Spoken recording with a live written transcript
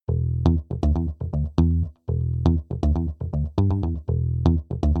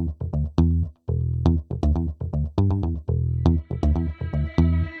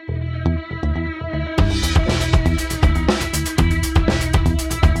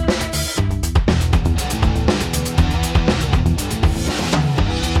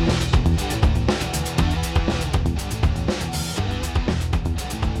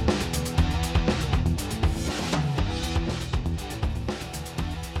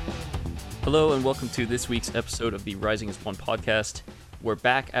Hello and welcome to this week's episode of the Rising as One podcast. We're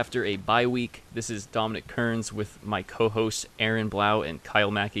back after a bye week. This is Dominic Kearns with my co-hosts Aaron Blau and Kyle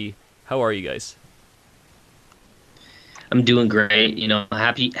Mackey. How are you guys? I'm doing great.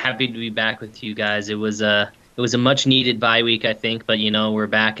 Happy to be back with you guys. It was a much needed bye week, I think, but we're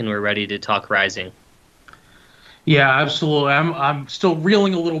back and we're ready to talk Rising. Yeah, absolutely. I'm still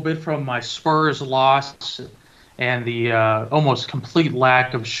reeling a little bit from my Spurs loss and the almost complete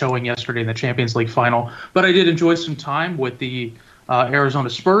lack of showing yesterday in the Champions League final. But I did enjoy some time with the Arizona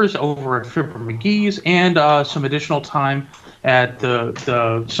Spurs over at Fibber McGee's and some additional time at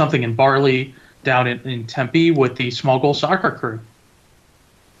the Something in Barley down in Tempe with the Small Goal Soccer crew.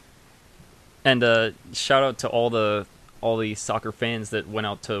 And shout out to all the soccer fans that went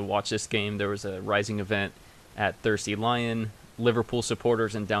out to watch this game. There was a Rising event at Thirsty Lion, Liverpool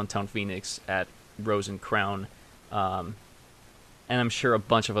supporters in downtown Phoenix at Rose and Crown. And I'm sure a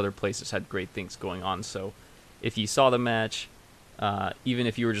bunch of other places had great things going on. So if you saw the match, even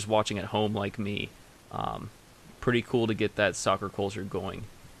if you were just watching at home like me, pretty cool to get that soccer culture going.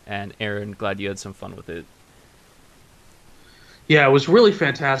 And Aaron, glad you had some fun with it. Yeah, it was really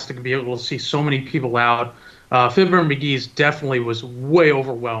fantastic to be able to see so many people out. Fibber McGee's definitely was way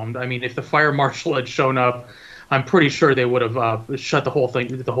overwhelmed. I mean, if the fire marshal had shown up, I'm pretty sure they would have shut the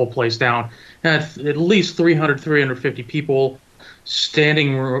whole place down. At least 350 people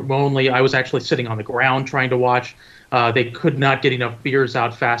standing room only. I was actually sitting on the ground trying to watch. They could not get enough beers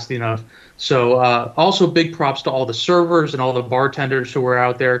out fast enough. So also big props to all the servers and all the bartenders who were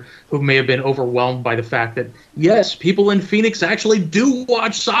out there who may have been overwhelmed by the fact that, yes, people in Phoenix actually do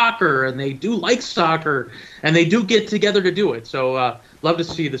watch soccer and they do like soccer and they do get together to do it. So love to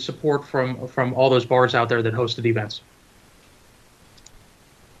see the support from all those bars out there that hosted events.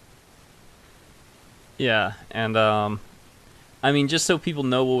 Yeah, and I mean, just so people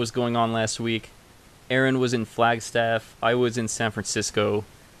know what was going on last week, Aaron was in Flagstaff. I was in San Francisco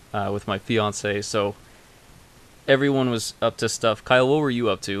with my fiance, so everyone was up to stuff. Kyle, what were you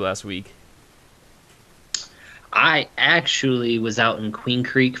up to last week? I actually was out in Queen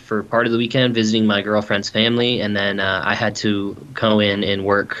Creek for part of the weekend visiting my girlfriend's family, and then I had to go in and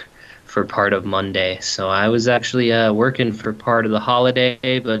work for part of Monday. So I was actually working for part of the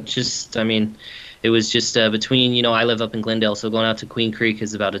holiday, but it was just between, I live up in Glendale, so going out to Queen Creek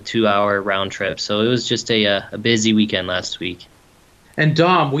is about a 2-hour round trip. So it was just a busy weekend last week. And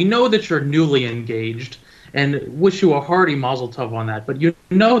Dom, we know that you're newly engaged and wish you a hearty mazel tov on that, but you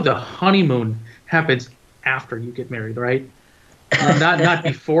know the honeymoon happens after you get married, right? Not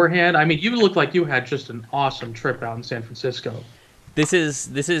beforehand. I mean, you look like you had just an awesome trip out in San Francisco. This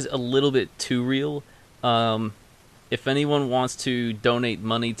is a little bit too real. If anyone wants to donate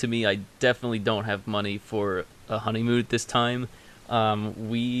money to me, I definitely don't have money for a honeymoon at this time.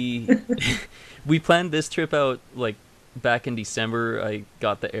 We planned this trip out like back in December. I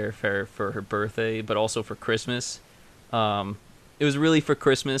got the airfare for her birthday, but also for Christmas. It was really for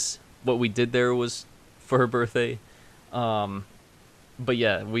Christmas. What we did there was for her birthday. But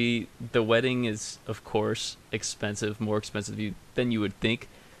yeah, the wedding is of course expensive, more expensive than you would think.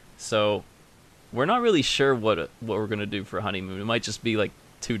 So we're not really sure what we're gonna do for a honeymoon. It might just be like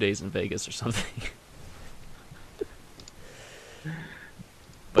 2 days in Vegas or something.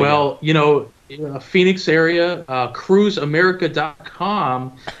 Well, Phoenix area,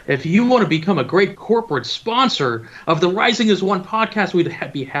 cruiseamerica.com. If you want to become a great corporate sponsor of the Rising as One podcast, we'd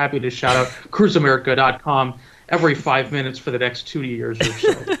be happy to shout out cruiseamerica.com every 5 minutes for the next 2 years or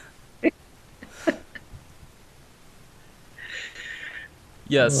so.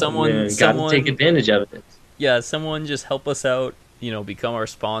 Yeah, someone got to take advantage of it. Yeah, someone just help us out, become our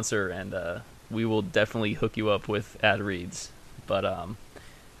sponsor, and we will definitely hook you up with ad reads. But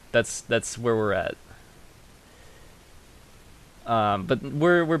that's where we're at. But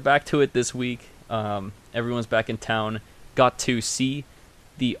we're back to it this week. Everyone's back in town. Got to see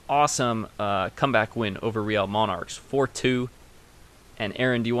the awesome comeback win over Real Monarchs, 4-2. And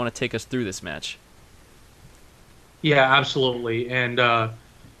Aaron, do you want to take us through this match? Yeah, absolutely. And the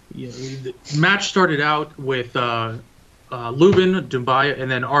match started out with Lubin, Doumbia, and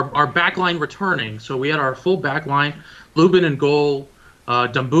then our back line returning. So we had our full back line, Lubin in goal,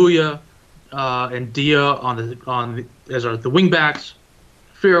 Doumbia and Dia as the wing backs,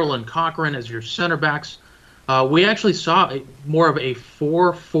 Farrell and Cochran as your center backs. We actually saw more of a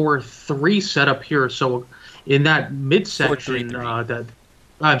 4-4-3 setup here. So in that midsection,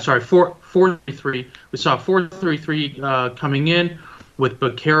 4-3-3. We saw 4-3-3 coming in with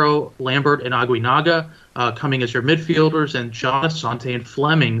Baquero, Lambert, and Aguinaga coming as your midfielders, and John Asante and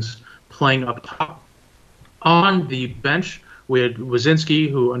Flemings playing up top. On the bench, We had Wazinski,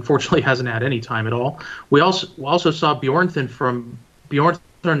 who unfortunately hasn't had any time at all. We also saw Bjornsson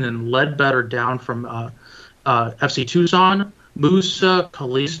and Ledbetter down from FC Tucson, Musa,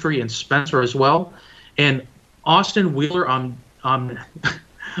 Calistri, and Spencer as well, and Austin Wheeler Amyenu.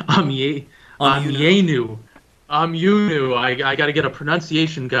 I got to get a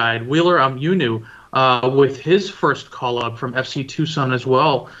pronunciation guide. Wheeler Amyunu with his first call-up from FC Tucson as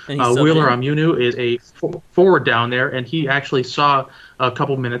well. Wheeler Amyunu is a forward down there, and he actually saw a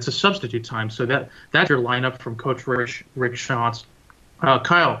couple minutes of substitute time. So that's your lineup from Coach Rick Schantz.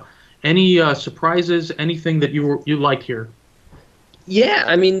 Kyle, any surprises, anything that you liked here? Yeah,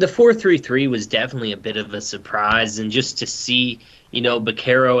 I mean, the 4-3-3 was definitely a bit of a surprise, and just to see,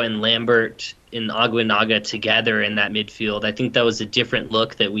 Baquero and Lambert and Aguinaga together in that midfield, I think that was a different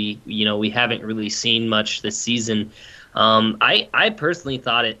look that we haven't really seen much this season. I personally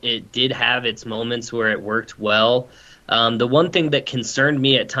thought it did have its moments where it worked well. The one thing that concerned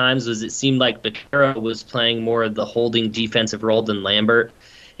me at times was it seemed like Baquero was playing more of the holding defensive role than Lambert.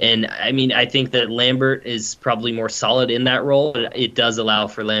 And I mean, I think that Lambert is probably more solid in that role, but it does allow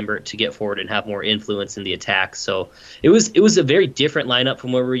for Lambert to get forward and have more influence in the attack. So it was a very different lineup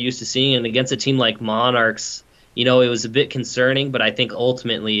from what we're used to seeing. And against a team like Monarchs, it was a bit concerning, but I think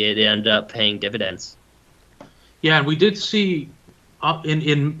ultimately it ended up paying dividends. Yeah, and we did see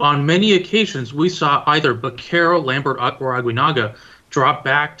on many occasions we saw either Baquero, Lambert, or Aguinaga drop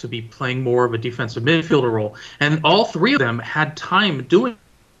back to be playing more of a defensive midfielder role, and all three of them had time doing,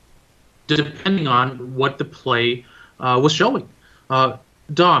 depending on what the play was showing. Dom,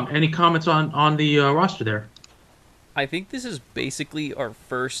 any comments on the roster there? I think this is basically our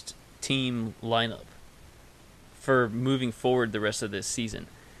first team lineup for moving forward the rest of this season.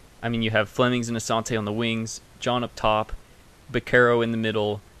 I mean, you have Flemings and Asante on the wings, John up top, Baquero in the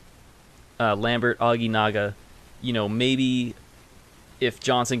middle, Lambert, Aguinaga. Maybe if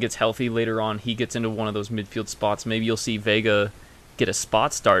Johnson gets healthy later on, he gets into one of those midfield spots. Maybe you'll see Vega get a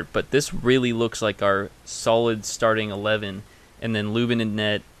spot start, but this really looks like our solid starting 11, and then Lubin in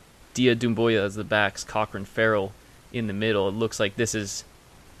net, Dia Dumbuya as the backs, Cochran, Farrell in the middle. It looks like this is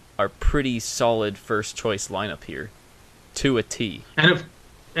our pretty solid first choice lineup here, to a T.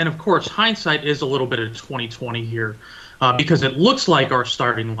 And of course, hindsight is a little bit of 2020 here, because it looks like our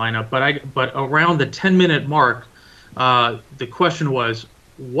starting lineup, but around the 10-minute mark, the question was,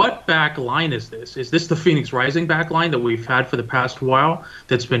 what back line is this? Is this the Phoenix Rising back line that we've had for the past while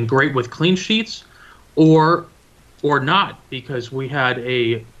that's been great with clean sheets, or not? Because we had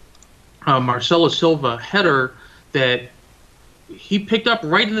a Marcelo Silva header that he picked up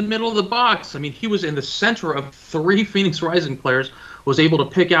right in the middle of the box. I mean, he was in the center of three Phoenix Rising players, was able to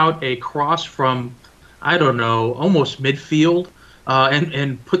pick out a cross from, I don't know, almost midfield,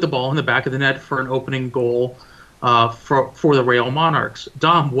 and put the ball in the back of the net for an opening goal for the Real Monarchs.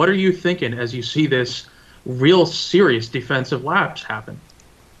 Dom, what are you thinking as you see this real serious defensive lapse happen?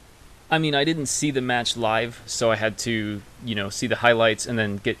 I mean, I didn't see the match live, so I had to, see the highlights and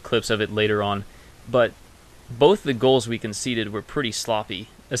then get clips of it later on. But both the goals we conceded were pretty sloppy,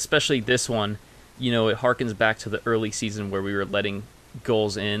 especially this one. It harkens back to the early season where we were letting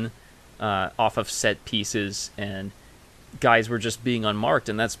goals in off of set pieces and guys were just being unmarked,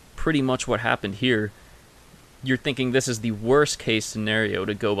 and that's pretty much what happened here. You're thinking this is the worst case scenario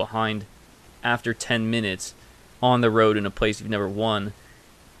to go behind after 10 minutes on the road in a place you've never won.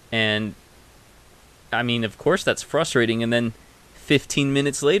 And, I mean, of course that's frustrating. And then 15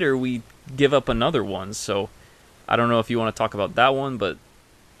 minutes later, we give up another one. So I don't know if you want to talk about that one, but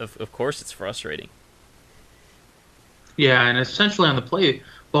of course it's frustrating. Yeah, and essentially on the play,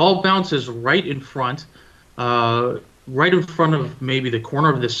 ball bounces right in front of maybe the corner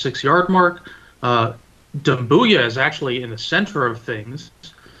of the 6-yard mark. Dumbuya is actually in the center of things.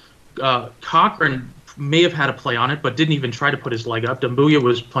 Cochran may have had a play on it, but didn't even try to put his leg up. Dumbuya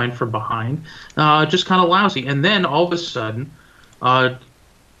was playing from behind, just kind of lousy. And then all of a sudden, in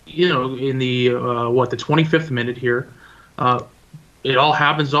the the 25th minute here, it all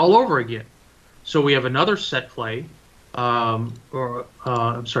happens all over again. So we have another set play. I'm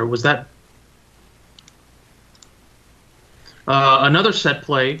sorry, was that another set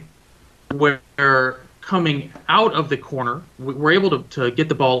play where coming out of the corner, we're able to get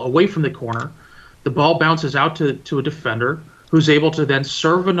the ball away from the corner. The ball bounces out to a defender who's able to then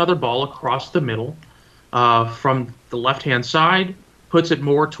serve another ball across the middle from the left-hand side, puts it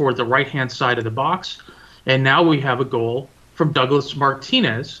more toward the right-hand side of the box, and now we have a goal from Douglas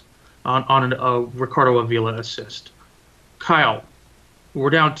Martinez on a Ricardo Avila assist. Kyle, we're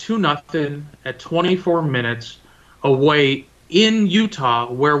down 2-0 at 24 minutes away in Utah,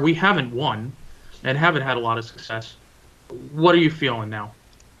 where we haven't won and haven't had a lot of success. what are you feeling now?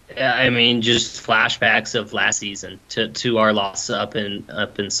 Yeah, I mean, just flashbacks of last season to our loss up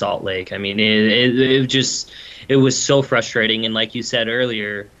in Salt Lake. I mean, it was so frustrating, and like you said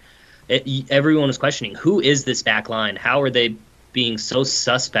earlier, everyone was questioning, who is this back line? How are they being so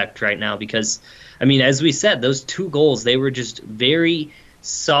suspect right now? Because, I mean, as we said, those 2 goals, they were just very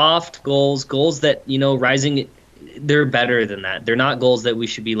soft goals that, Rising, they're better than that. They're not goals that we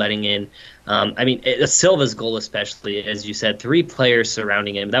should be letting in. I mean, Silva's goal especially, as you said, 3 players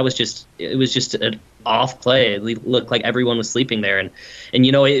surrounding him. It was just an off play. It looked like everyone was sleeping there, and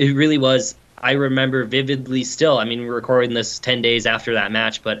it really was. I remember vividly still. I mean, we're recording this 10 days after that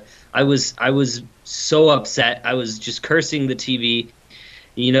match, but I was so upset. I was just cursing the TV.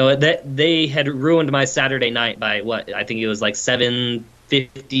 That they had ruined my Saturday night by what? I think it was like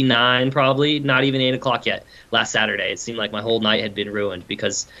 7:59, probably not even 8 o'clock yet. Last Saturday, it seemed like my whole night had been ruined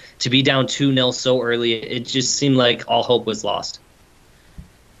because to be down 2-0 so early, it just seemed like all hope was lost.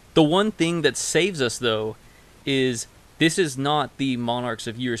 The one thing that saves us, though, is this is not the Monarchs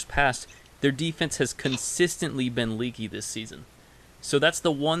of years past. Their defense has consistently been leaky this season. So that's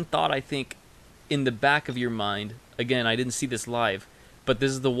the one thought I think in the back of your mind. Again, I didn't see this live, but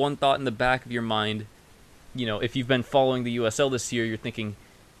this is the one thought in the back of your mind. If you've been following the USL this year, you're thinking,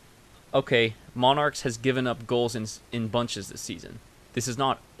 okay, Monarchs has given up goals in bunches this season. This is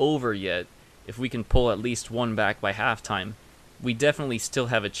not over yet. If we can pull at least one back by halftime, we definitely still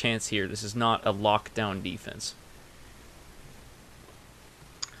have a chance here. This is not a lockdown defense.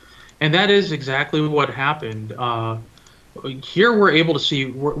 And that is exactly what happened. Here we're able to see.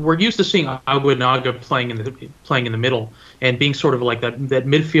 We're used to seeing Aguinaga playing in the middle and being sort of like that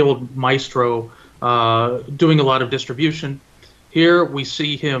midfield maestro, doing a lot of distribution. Here we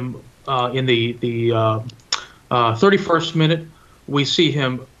see him in the 31st minute. We see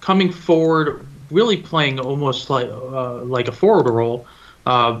him coming forward, really playing almost like a forward role,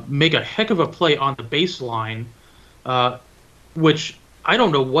 make a heck of a play on the baseline, which I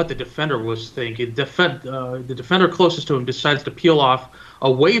don't know what the defender was thinking. The defender closest to him decides to peel off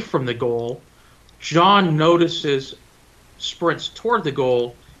away from the goal. John notices, sprints toward the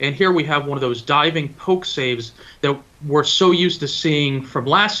goal, and here we have one of those diving poke saves that we're so used to seeing from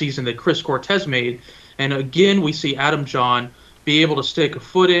last season that Chris Cortez made. And again, we see Adam John be able to stick a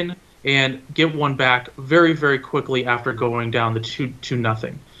foot in and get one back very, very quickly after going down the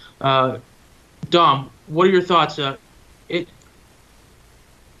 2-0. Dom, what are your thoughts?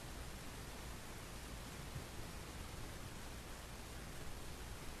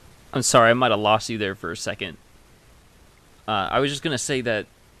 I'm sorry, I might have lost you there for a second. I was just going to say that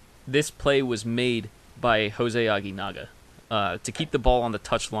this play was made by Jose Aguinaga to keep the ball on the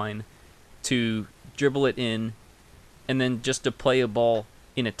touchline, to dribble it in, and then just to play a ball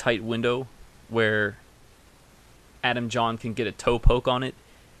in a tight window where Adam John can get a toe poke on it.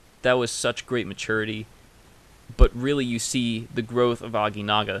 That was such great maturity. But really you see the growth of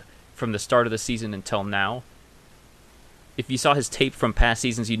Aguinaga from the start of the season until now. If you saw his tape from past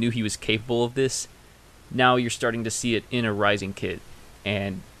seasons, you knew he was capable of this. Now you're starting to see it in a rising kid.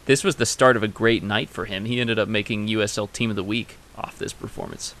 And this was the start of a great night for him. He ended up making USL Team of the Week off this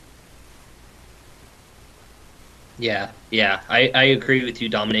performance. Yeah, I agree with you,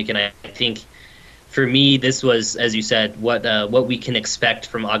 Dominic, and I think for me this was, as you said, what we can expect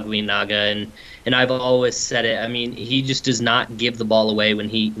from Aguinaga, and I've always said it. I mean, he just does not give the ball away when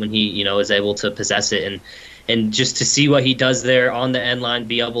he is able to possess it, and just to see what he does there on the end line,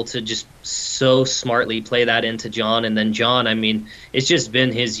 be able to just so smartly play that into John, and then John, I mean, it's just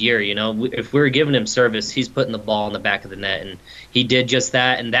been his year. If we're giving him service, he's putting the ball in the back of the net, and he did just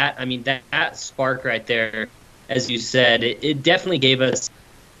that. And that, I mean, that spark right there, as you said, it definitely gave us,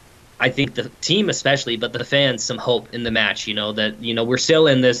 I think the team especially, but the fans, some hope in the match, that, we're still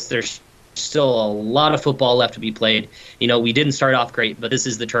in this. There's still a lot of football left to be played. We didn't start off great, but this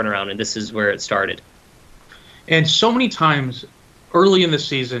is the turnaround, and this is where it started. And so many times early in the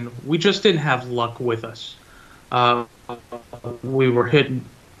season, we just didn't have luck with us. We were hitting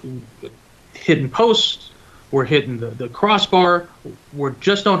posts, we're hitting the crossbar, we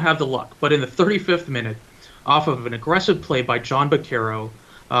just don't have the luck. But in the 35th minute, off of an aggressive play by John Baquero,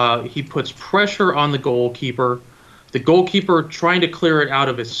 he puts pressure on the goalkeeper. The goalkeeper, trying to clear it out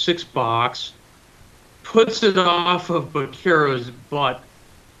of his 6 box, puts it off of Baquero's butt.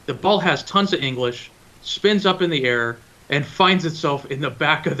 The ball has tons of English, spins up in the air, and finds itself in the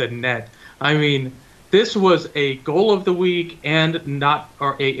back of the net. I mean, this was a goal of the week and not,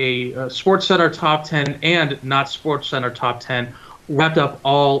 or a SportsCenter top 10 and not SportsCenter top 10, wrapped up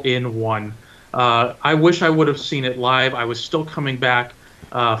all in one. I wish I would have seen it live. I was still coming back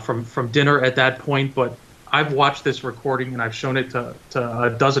from dinner at that point, but I've watched this recording and I've shown it to a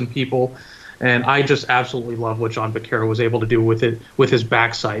dozen people, and I just absolutely love what John Vaccaro was able to do with his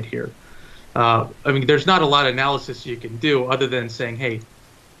backside here. I mean, there's not a lot of analysis you can do other than saying, hey,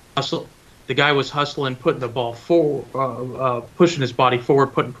 hustle. The guy was hustling, putting the ball forward, pushing his body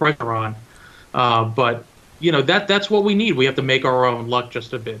forward, putting pressure on. But that's what we need. We have to make our own luck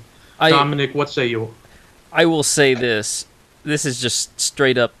just a bit. Dominic, what say you? I will say this. This is just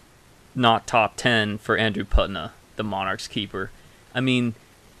straight up not top 10 for Andrew Putna, the Monarchs keeper. I mean,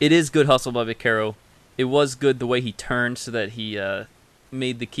 it is good hustle by Vaccaro. It was good the way he turned so that he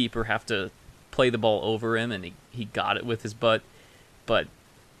made the keeper have to play the ball over him, and he got it with his butt. But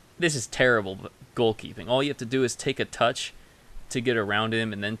this is terrible goalkeeping. All you have to do is take a touch to get around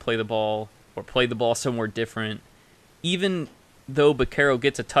him and then play the ball, or play the ball somewhere different. Even though Vaccaro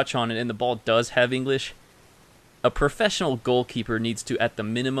gets a touch on it and the ball does have English, a professional goalkeeper needs to, at the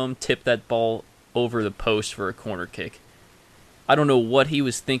minimum, tip that ball over the post for a corner kick. I don't know what he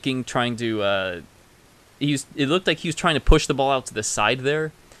was thinking, trying to... it looked like he was trying to push the ball out to the side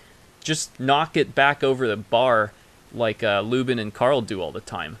there. Just knock it back over the bar like Lubin and Carl do all the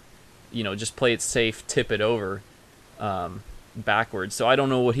time. Just play it safe, tip it over backwards. So I don't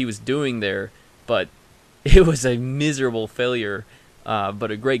know what he was doing there, but it was a miserable failure,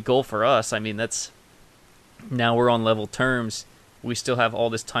 but a great goal for us. I mean, now we're on level terms. We still have all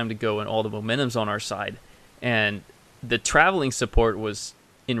this time to go and all the momentum's on our side. And the traveling support was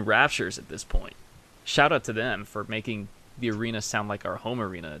in raptures at this point. Shout out to them for making the arena sound like our home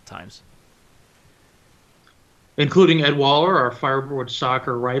arena at times. Including Ed Waller, our Fireboard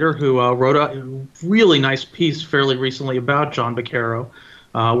Soccer writer, who wrote a really nice piece fairly recently about John Vaccaro.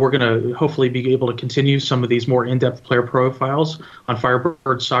 We're going to hopefully be able to continue some of these more in-depth player profiles on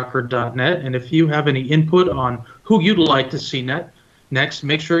firebirdsoccer.net. And if you have any input on who you'd like to see next,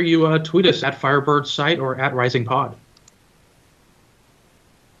 make sure you tweet us at FirebirdSite or at RisingPod.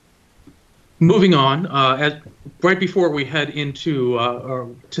 Moving on, right before we head into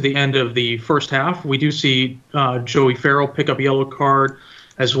to the end of the first half, we do see Joey Farrell pick up a yellow card,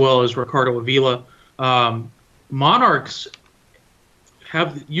 as well as Ricardo Avila. Monarchs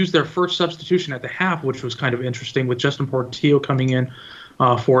have used their first substitution at the half, which was kind of interesting, with Justin Portillo coming in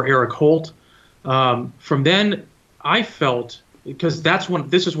for Eric Holt. From then, I felt, because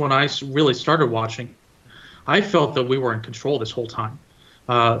this is when I really started watching, I felt that we were in control this whole time.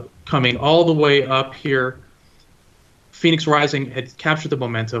 Coming all the way up here, Phoenix Rising had captured the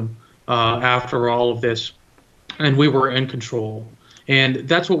momentum after all of this, and we were in control. And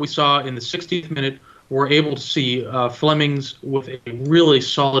that's what we saw in the 60th minute. We're able to see Flemings with a really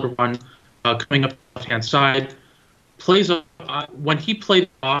solid run coming up the left-hand side. When he played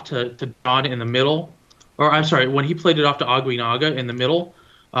off to John in the middle, or I'm sorry, when he played it off to Aguinaga in the middle,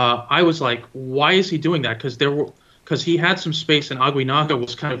 I was like, why is he doing that? Because he had some space, and Aguinaga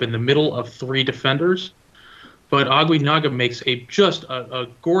was kind of in the middle of three defenders. But Aguinaga makes just a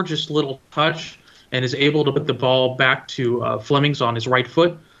gorgeous little touch and is able to put the ball back to Flemings on his right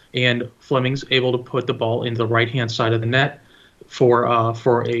foot, and Flemings able to put the ball into the right-hand side of the net for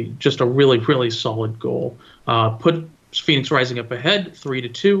just a really, really solid goal. Put Phoenix Rising up ahead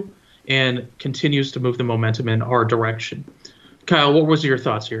 3-2, and continues to move the momentum in our direction. Kyle, what was your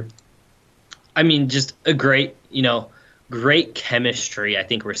thoughts here? I mean, just a great chemistry I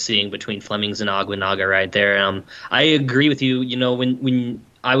think we're seeing between Flemings and Aguinaga right there. I agree with you. When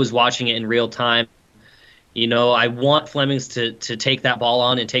I was watching it in real time, I want Flemings to take that ball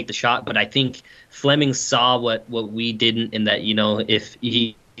on and take the shot, but I think Flemings saw what we didn't, in that, if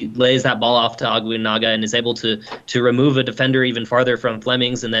he lays that ball off to Aguinaga and is able to remove a defender even farther from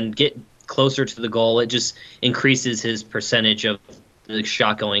Flemings and then get closer to the goal, it just increases his percentage of the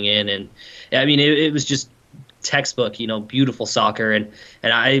shot going in. And I mean, it was just textbook, beautiful soccer. And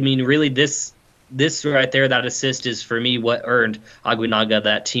I mean, really, this right there, that assist is for me what earned Aguinaga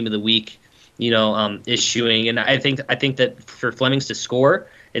that Team of the Week, issuing. And I think that for Flemings to score,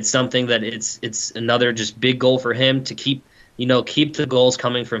 it's something that it's another just big goal for him to keep the goals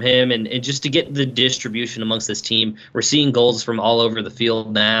coming from him, and just to get the distribution amongst this team. We're seeing goals from all over the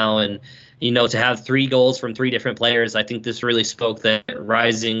field now, and to have 3 goals from 3 different players, I think this really spoke that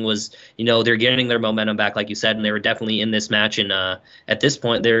Rising was, they're getting their momentum back, like you said, and they were definitely in this match. And at this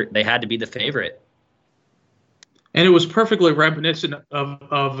point, they had to be the favorite. And it was perfectly reminiscent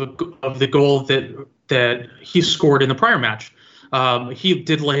of the goal that he scored in the prior match. He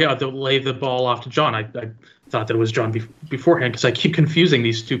did lay the ball off to John. I thought that it was John beforehand, because I keep confusing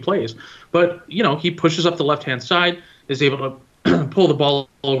these two plays. But he pushes up the left-hand side, is able to pull the ball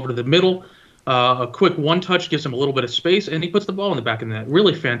over to the middle. A quick one touch gives him a little bit of space, and he puts the ball in the back of the net.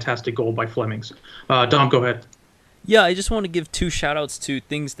 Really fantastic goal by Flemings. Dom, go ahead. Yeah, I just want to give two shout-outs to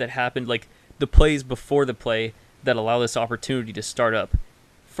things that happened, like the plays before the play that allow this opportunity to start up.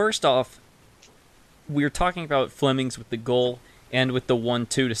 First off, we were talking about Flemings with the goal and with the 1-2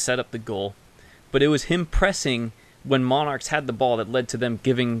 to set up the goal, but it was him pressing when Monarchs had the ball that led to them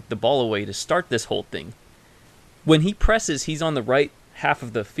giving the ball away to start this whole thing. When he presses, he's on the right half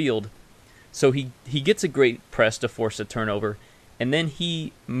of the field, so he gets a great press to force a turnover, and then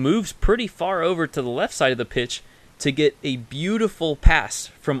he moves pretty far over to the left side of the pitch to get a beautiful pass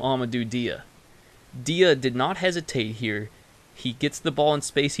from Amadou Dia. Dia did not hesitate here. He gets the ball in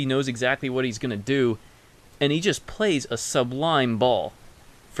space, he knows exactly what he's going to do, and he just plays a sublime ball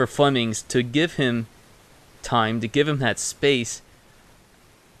for Flemings to give him time, to give him that space.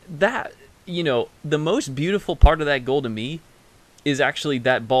 That, the most beautiful part of that goal to me is actually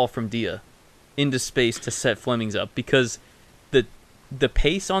that ball from Dia into space to set Flemings up, because the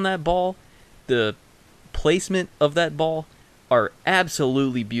pace on that ball, the placement of that ball are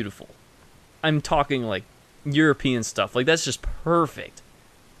absolutely beautiful. I'm talking like European stuff. Like, that's just perfect.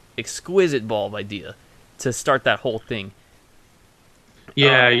 Exquisite ball by Dia to start that whole thing.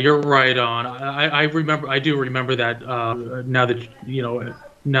 Yeah, you're right on. I remember. I do remember that. Now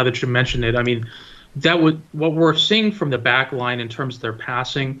that you mention it, I mean, what we're seeing from the back line in terms of their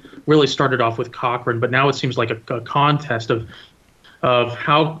passing really started off with Cochran, but now it seems like a contest of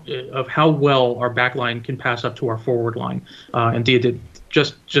how well our back line can pass up to our forward line. And Dia did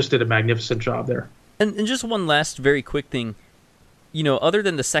a magnificent job there. And just one last very quick thing, other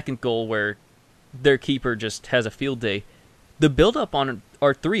than the second goal where their keeper just has a field day, the build-up on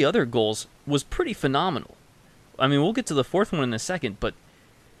our three other goals was pretty phenomenal. I mean, we'll get to the fourth one in a second, but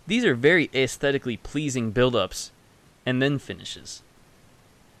these are very aesthetically pleasing build-ups and then finishes.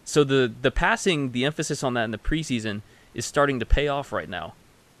 So the passing, the emphasis on that in the preseason is starting to pay off right now.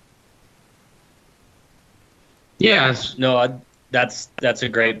 Yes. No, that's a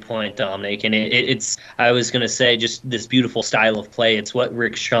great point, Dominic. And it's I was going to say, just this beautiful style of play. It's what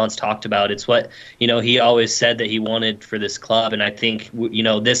Rick Schantz talked about. It's what, he always said that he wanted for this club. And I think,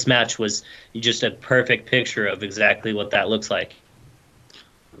 this match was just a perfect picture of exactly what that looks like.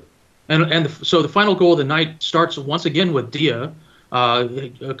 So the final goal of the night starts once again with Dia.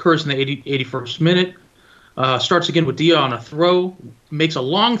 It occurs in the 81st minute. Starts again with Dia on a throw, makes a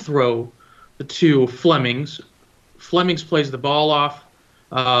long throw to Flemings. Flemings plays the ball off,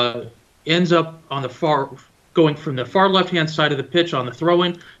 ends up on going from the far left-hand side of the pitch on the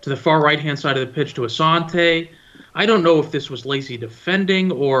throw-in to the far right-hand side of the pitch to Asante. I don't know if this was lazy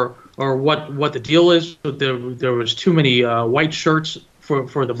defending or what the deal is. There was too many white shirts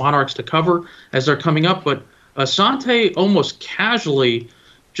for the Monarchs to cover as they're coming up, but Asante almost casually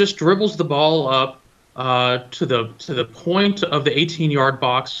just dribbles the ball up to the point of the 18-yard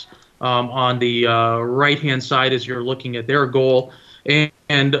box on the right-hand side as you're looking at their goal.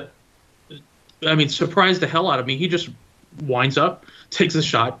 And I mean, surprised the hell out of me. He just winds up, takes a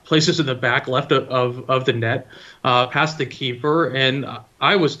shot, places it in the back left of the net, past the keeper, and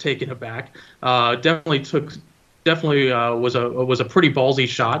I was taken aback. Definitely was a pretty ballsy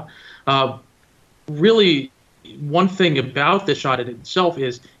shot. Really, one thing about the shot in itself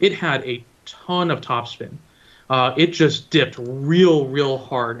is it had a ton of topspin. It just dipped real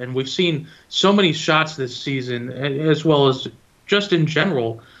hard, and we've seen so many shots this season, as well as just in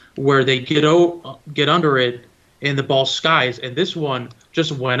general, where they get under it and the ball skies, and this one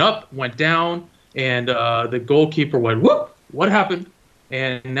just went up, went down, and the goalkeeper went, whoop, what happened?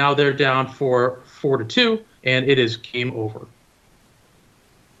 And now they're down 4-2, and it is game over.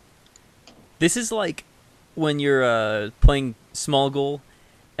 This is like when you're playing small goal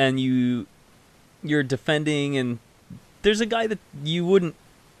and you're defending, and there's a guy that you wouldn't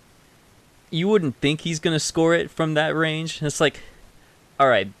think he's gonna score it from that range. And it's like, all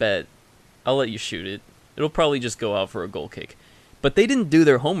right, bet, I'll let you shoot it. It'll probably just go out for a goal kick. But they didn't do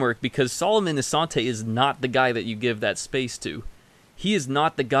their homework, because Solomon Asante is not the guy that you give that space to. He is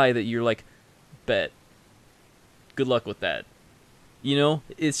not the guy that you're like, bet, good luck with that.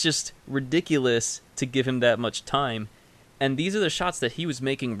 It's just ridiculous to give him that much time. And these are the shots that he was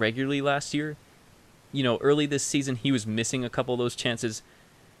making regularly last year. Early this season, he was missing a couple of those chances.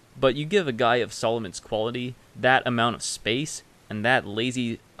 But you give a guy of Solomon's quality that amount of space and that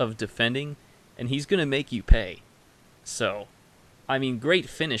lazy of defending, and he's going to make you pay. So, I mean, great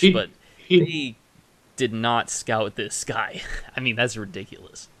finish, but they did not scout this guy. I mean, that's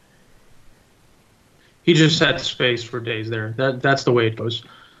ridiculous. He just had space for days there. That's the way it goes.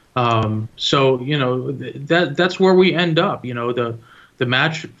 So that's where we end up. The The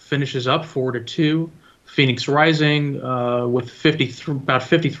match finishes up 4-2. Phoenix Rising with about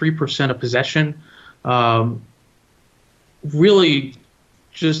 53% of possession. Really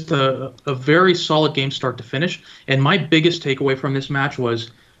just a very solid game start to finish. And my biggest takeaway from this match was,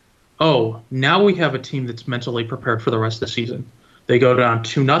 oh, now we have a team that's mentally prepared for the rest of the season. They go down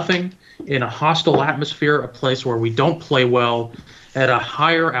 2-0 in a hostile atmosphere, a place where we don't play well, at a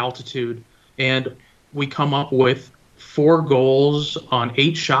higher altitude, and we come up with 4 goals on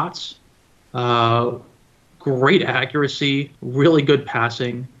 8 shots. Great accuracy, really good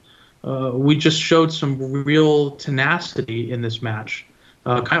passing. We just showed some real tenacity in this match.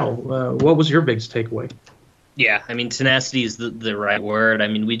 Kyle, what was your biggest takeaway? Yeah, I mean, tenacity is the right word. I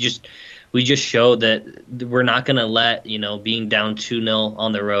mean, we just showed that we're not going to let, being down 2-0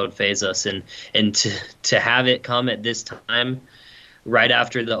 on the road phase us, and to have it come at this time right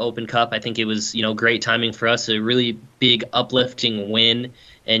after the Open Cup, I think it was, great timing for us, a really big uplifting win.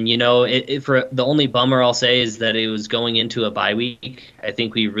 And, for the only bummer I'll say is that it was going into a bye week. I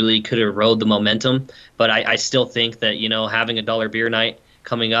think we really could have rode the momentum, but I still think that, having a dollar beer night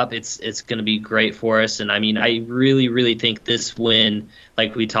coming up, it's going to be great for us. And I mean, I really, really think this win,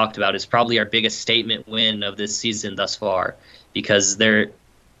 like we talked about, is probably our biggest statement win of this season thus far, because there's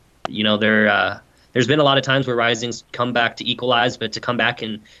been a lot of times where Rising's come back to equalize, but to come back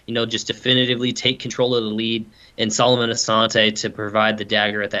and, just definitively take control of the lead, and Solomon Asante to provide the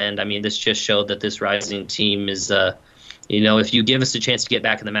dagger at the end. I mean, this just showed that this Rising team is, if you give us a chance to get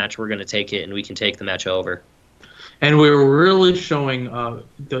back in the match, we're going to take it, and we can take the match over. And we were really showing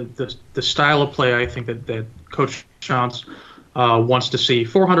the style of play I think that Coach Chance wants to see.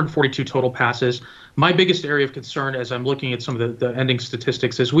 442 total passes. My biggest area of concern, as I'm looking at some of the ending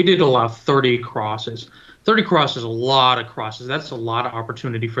statistics, is we did allow 30 crosses. 30 crosses is a lot of crosses. That's a lot of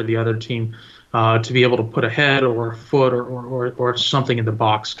opportunity for the other team to be able to put a head or a foot or something in the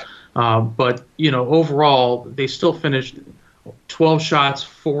box. But, overall, they still finished 12 shots,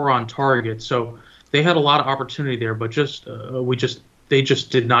 4 on target. So they had a lot of opportunity there, but they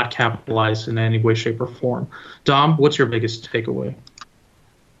just did not capitalize in any way, shape, or form. Dom, what's your biggest takeaway?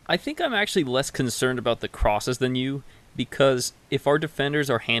 I think I'm actually less concerned about the crosses than you, because if our defenders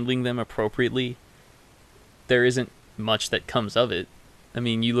are handling them appropriately, there isn't much that comes of it. I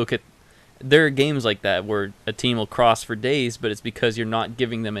mean, there are games like that where a team will cross for days, but it's because you're not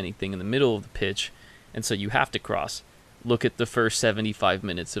giving them anything in the middle of the pitch, and so you have to cross. Look at the first 75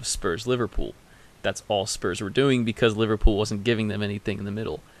 minutes of Spurs-Liverpool. That's all Spurs were doing because Liverpool wasn't giving them anything in the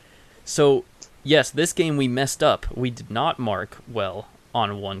middle. So, yes, this game we messed up. We did not mark well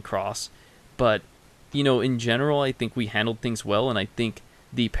on one cross. But, in general, I think we handled things well, and I think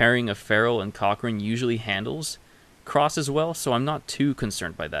the pairing of Farrell and Cochran usually handles crosses well, so I'm not too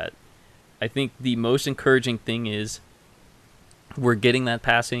concerned by that. I think the most encouraging thing is we're getting that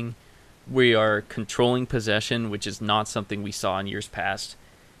passing. We are controlling possession, which is not something we saw in years past,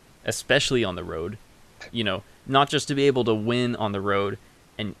 especially on the road. Not just to be able to win on the road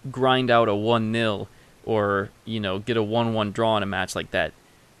and grind out a 1-0 or, get a 1-1 draw in a match like that,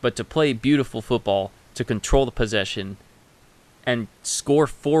 but to play beautiful football, to control the possession, and score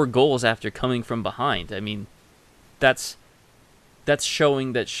 4 goals after coming from behind. I mean, that's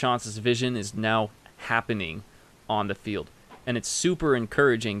showing that Chance's vision is now happening on the field. And it's super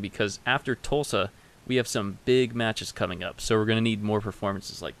encouraging because after Tulsa, we have some big matches coming up, so we're going to need more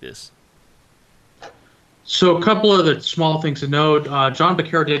performances like this. So a couple of the small things to note. John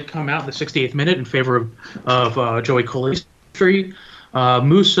Becerra did come out in the 68th minute in favor of Joey Calistri.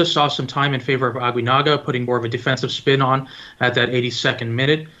 Musa saw some time in favor of Aguinaga, putting more of a defensive spin on at that 82nd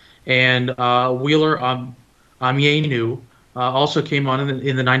minute. And Wheeler Amienu also came on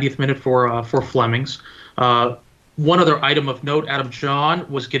in the 90th minute for Flemings. One other item of note, Adam John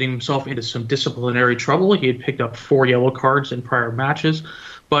was getting himself into some disciplinary trouble. He had picked up 4 yellow cards in prior matches,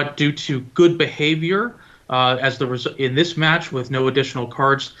 but due to good behavior, in this match with no additional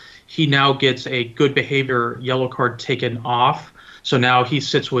cards, he now gets a good behavior yellow card taken off. So now he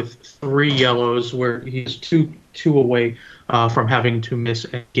sits with 3 yellows, where he's two away from having to miss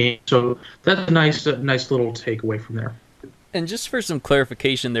a game. So that's a nice little takeaway from there. And just for some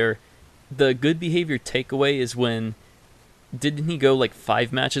clarification there, the good behavior takeaway is when, didn't he go like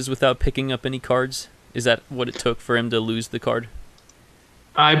 5 matches without picking up any cards? Is that what it took for him to lose the card?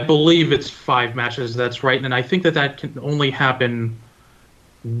 I believe it's 5 matches, that's right. And I think that can only happen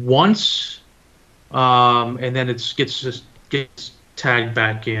once, and then it gets tagged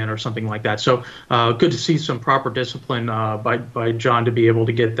back in or something like that. So good to see some proper discipline by John to be able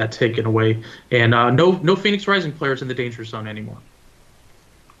to get that taken away. And no Phoenix Rising players in the danger zone anymore.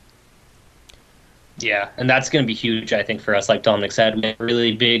 Yeah, and that's going to be huge, I think, for us. Like Dominic said, we have a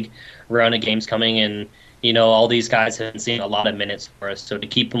really big run of games coming, and all these guys have been seeing a lot of minutes for us. So to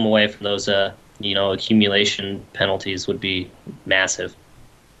keep them away from those, accumulation penalties would be massive.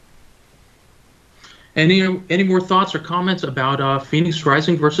 Any more thoughts or comments about Phoenix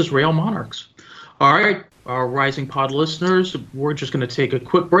Rising versus Real Monarchs? All right, our Rising Pod listeners, we're just going to take a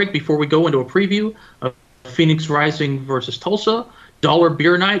quick break before we go into a preview of Phoenix Rising versus Tulsa. Dollar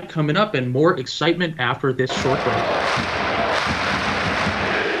Beer Night coming up, and more excitement after this short break.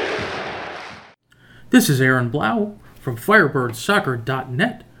 This is Aaron Blau from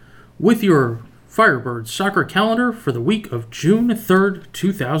FirebirdSoccer.net with your Firebird Soccer calendar for the week of June 3rd,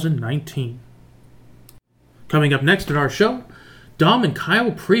 2019. Coming up next in our show, Dom and Kyle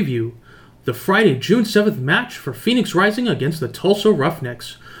preview the Friday, June 7th match for Phoenix Rising against the Tulsa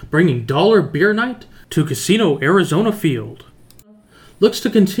Roughnecks, bringing Dollar Beer Night to Casino Arizona Field. Looks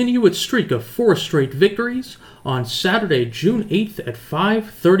to continue its streak of 4 straight victories on Saturday, June 8th at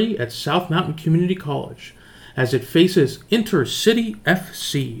 5:30 at South Mountain Community College as it faces Intercity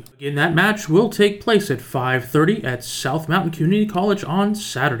FC. Again, that match will take place at 5:30 at South Mountain Community College on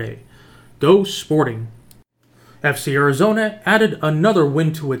Saturday. Go Sporting! FC Arizona added another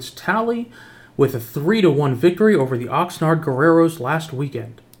win to its tally with a 3-1 victory over the Oxnard Guerreros last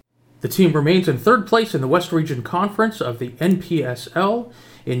weekend. The team remains in third place in the West Region Conference of the NPSL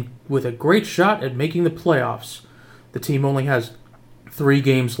with a great shot at making the playoffs. The team only has 3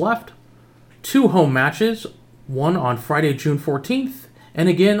 games left, 2 home matches, one on Friday, June 14th, and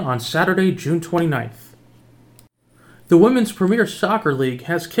again on Saturday, June 29th. The Women's Premier Soccer League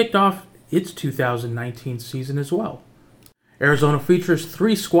has kicked off its 2019 season as well. Arizona features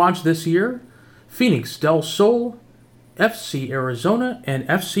 3 squads this year: Phoenix Del Sol, FC Arizona, and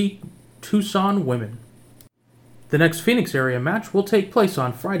FC Tucson Women. The next Phoenix area match will take place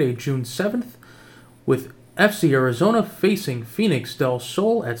on Friday, June 7th, with FC Arizona facing Phoenix Del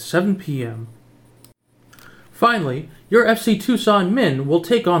Sol at 7 p.m. Finally, your FC Tucson men will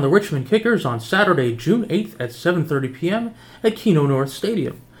take on the Richmond Kickers on Saturday, June 8th at 7:30 p.m. at Keno North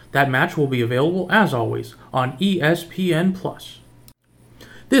Stadium. That match will be available, as always, on ESPN+.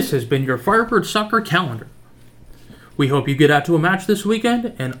 This has been your Firebird Soccer Calendar. We hope you get out to a match this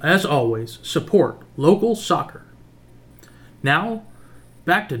weekend, and as always, support local soccer. Now,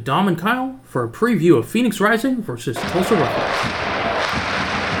 back to Dom and Kyle for a preview of Phoenix Rising versus Tulsa Roughnecks.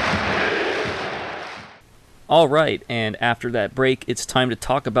 All right, and after that break, it's time to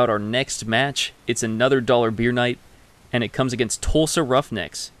talk about our next match. It's another Dollar Beer Night, and it comes against Tulsa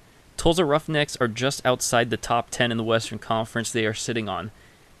Roughnecks. Tulsa Roughnecks are just outside the top 10 in the Western Conference. They are sitting on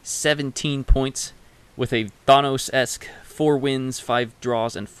 17 points with a Thanos-esque 4 wins, 5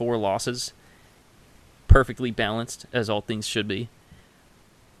 draws, and 4 losses. Perfectly balanced, as all things should be.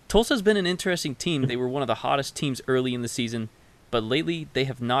 Tulsa's been an interesting team. They were one of the hottest teams early in the season, but lately they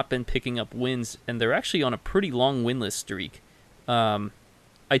have not been picking up wins, and they're actually on a pretty long winless streak.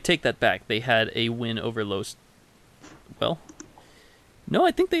 I take that back. They had a win over Los... Well, no,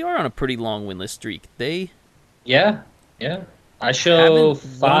 I think they are on a pretty long winless streak. Yeah. I show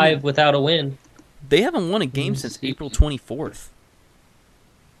 5 without a win. They haven't won a game since April 24th.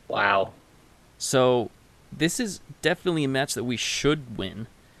 Wow. So this is definitely a match that we should win.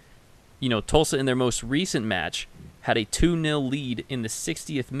 Tulsa in their most recent match had a 2-0 lead in the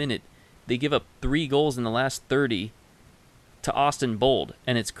 60th minute. They give up 3 goals in the last 30 to Austin Bold,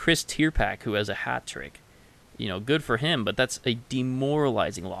 and it's Chris Tierpak who has a hat trick. Good for him, but that's a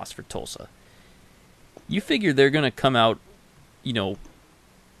demoralizing loss for Tulsa. You figure they're going to come out,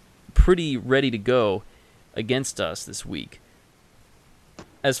 pretty ready to go against us this week.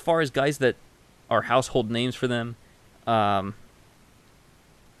 As far as guys that are household names for them, they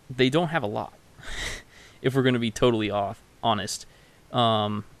don't have a lot, if we're going to be totally honest.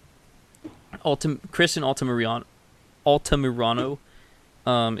 Christian Altamirano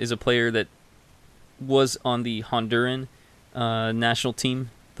is a player that was on the Honduran national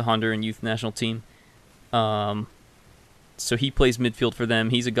team, the Honduran youth national team. So he plays midfield for them.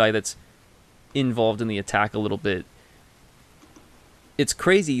 He's a guy that's involved in the attack a little bit. It's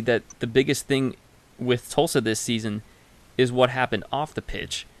crazy that the biggest thing with Tulsa this season is what happened off the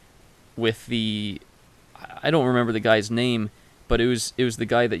pitch with I don't remember the guy's name, but it was the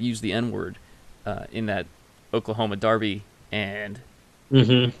guy that used the N-word in that Oklahoma derby, and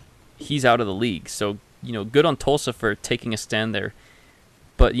he's out of the league. So, good on Tulsa for taking a stand there.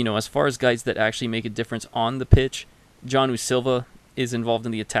 But, as far as guys that actually make a difference on the pitch, Jonu Silva is involved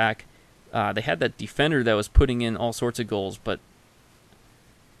in the attack. They had that defender that was putting in all sorts of goals, but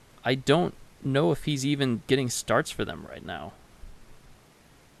I don't know if he's even getting starts for them right now.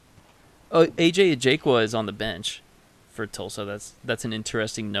 Oh, AJ Ajayqua is on the bench for Tulsa. That's an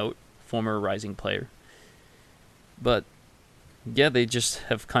interesting note. Former Rising player. But yeah, they just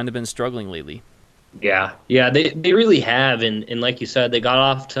have kind of been struggling lately. Yeah, they really have, and like you said, they got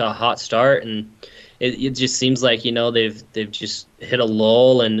off to a hot start, and it just seems like they've just hit a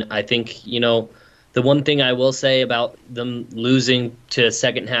lull, and I think the one thing I will say about them losing to a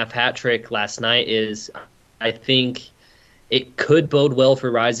second half hat trick last night is I think it could bode well for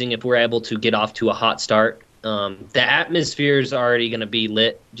Rising if we're able to get off to a hot start. The atmosphere is already going to be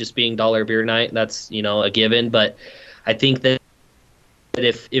lit, just being Dollar Beer Night. That's a given, but I think that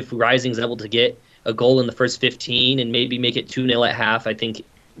if Rising's able to get a goal in the first 15 and maybe make it 2-0 at half, I think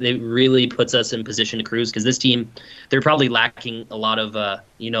it really puts us in position to cruise, because this team, they're probably lacking a lot of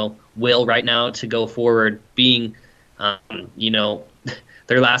will right now to go forward, being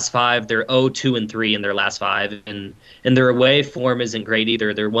their last five, they're 0-2-3 in their last five, and their away form isn't great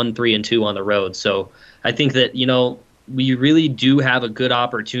either. They're 1-3-2 on the road. So I think that we really do have a good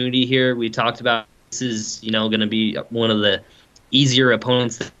opportunity here. We talked about this is going to be one of the easier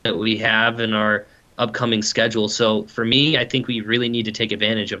opponents that we have in our upcoming schedule. So for me, I think we really need to take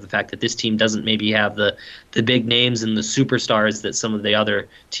advantage of the fact that this team doesn't maybe have the big names and the superstars that some of the other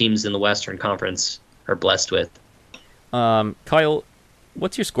teams in the Western Conference are blessed with. Kyle,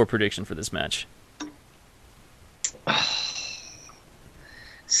 what's your score prediction for this match?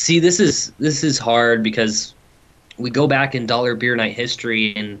 See, this is hard because we go back in Dollar Beer Night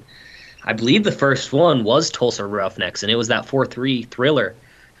history, and I believe the first one was Tulsa Roughnecks, and it was that 4-3 thriller.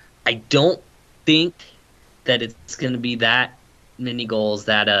 I don't think that it's going to be that many goals,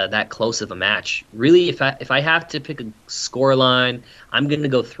 that close of a match. Really, if I have to pick a score line, I'm going to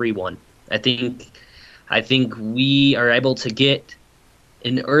go 3-1. I think we are able to get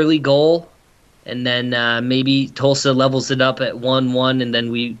an early goal, and then maybe Tulsa levels it up at 1-1, and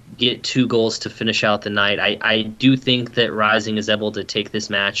then we get 2 goals to finish out the night. I do think that Rising is able to take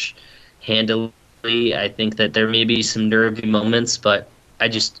this match handily. I think that there may be some nervy moments, but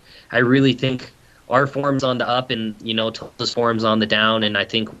I really think our form's on the up, and Tulsa's form's on the down, and I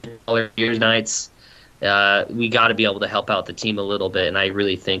think all our years nights, we got to be able to help out the team a little bit, and I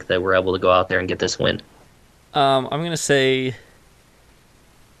really think that we're able to go out there and get this win. I'm gonna say,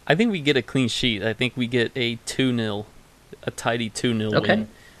 I think we get a clean sheet. I think we get a 2-0, a tidy 2-0 win.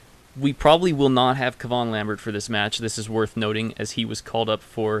 We probably will not have Kevon Lambert for this match. This is worth noting, as he was called up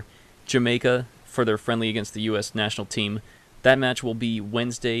for Jamaica for their friendly against the U.S. national team. That match will be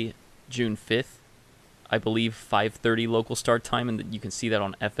Wednesday, June 5th, I believe 5:30 local start time, and you can see that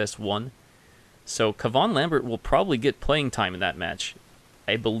on FS1. So Kevon Lambert will probably get playing time in that match.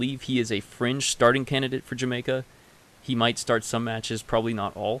 I believe he is a fringe starting candidate for Jamaica. He might start some matches, probably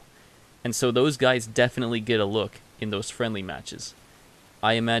not all. And so those guys definitely get a look in those friendly matches.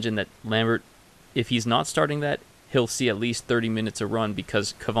 I imagine that Lambert, if he's not starting that, he'll see at least 30 minutes a run,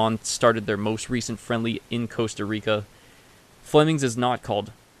 because Kevon started their most recent friendly in Costa Rica. Flemings is not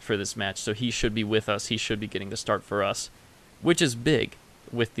called for this match, so he should be with us. He should be getting the start for us, which is big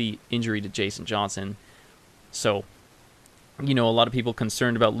with the injury to Jason Johnson. So, a lot of people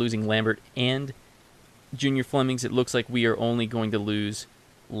concerned about losing Lambert and Junior Flemings. It looks like we are only going to lose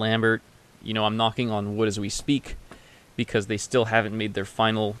Lambert. I'm knocking on wood as we speak, because they still haven't made their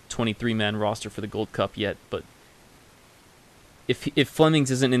final 23-man roster for the Gold Cup yet. But if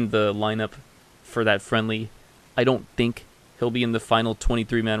Flemings isn't in the lineup for that friendly, I don't think he'll be in the final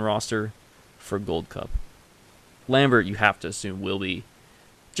 23-man roster for Gold Cup. Lambert, you have to assume, will be.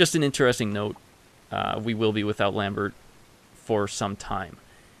 Just an interesting note, we will be without Lambert for some time.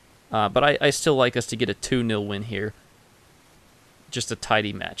 But I still like us to get a 2-0 win here. Just a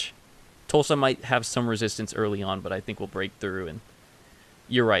tidy match. Tulsa might have some resistance early on, but I think we'll break through. And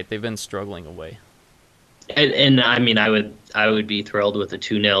you're right, they've been struggling away. And I mean, I would be thrilled with a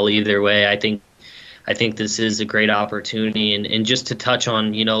 2-0 either way. I think this is a great opportunity. And just to touch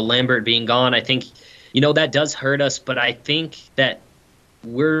on, Lambert being gone, I think, that does hurt us. But I think that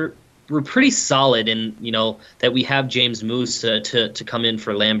we're pretty solid in, that we have James Musa to come in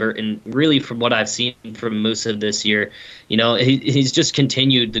for Lambert. And really, from what I've seen from Musa this year, he's just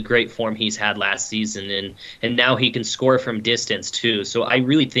continued the great form he's had last season. And now he can score from distance, too. So I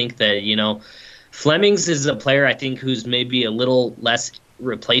really think that, Flemings is a player, I think, who's maybe a little less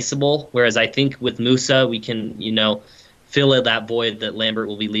replaceable, whereas I think with Musa we can fill in that void that Lambert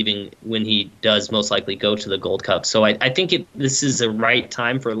will be leaving when he does most likely go to the Gold Cup. So I think this is a right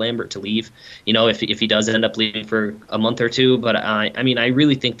time for Lambert to leave, if he does end up leaving for a month or two. But I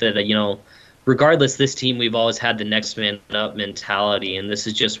really think that regardless, this team, we've always had the next man up mentality, and this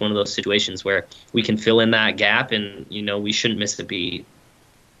is just one of those situations where we can fill in that gap, and we shouldn't miss a beat.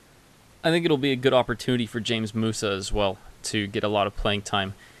 I think it'll be a good opportunity for James Musa as well to get a lot of playing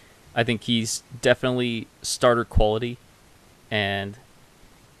time. I think he's definitely starter quality, and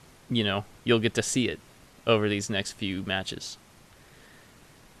you'll get to see it over these next few matches.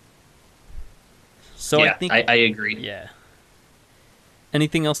 So yeah, I think I agree. yeah.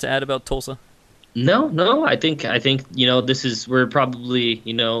 Anything else to add about Tulsa? No, I think we're probably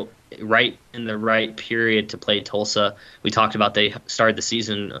right in the right period to play Tulsa. We talked about they started the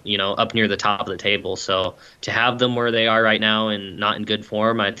season up near the top of the table, so to have them where they are right now and not in good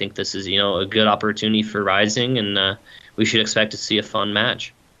form, I think this is a good opportunity for Rising, and we should expect to see a fun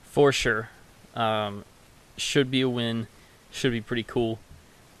match. For sure. Should be a win. Should be pretty cool.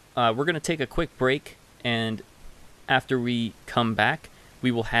 We're going to take a quick break, and after we come back,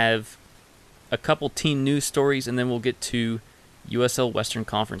 we will have a couple team news stories, and then we'll get to USL Western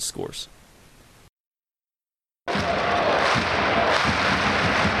Conference scores.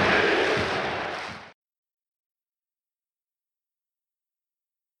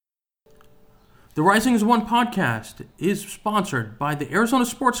 The Rising as One podcast is sponsored by the Arizona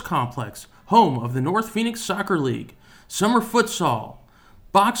Sports Complex, home of the North Phoenix Soccer League, Summer Futsal,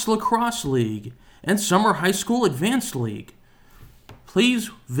 Box Lacrosse League, and Summer High School Advanced League. Please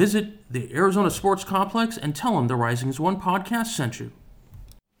visit the Arizona Sports Complex and tell them the Rising as One podcast sent you.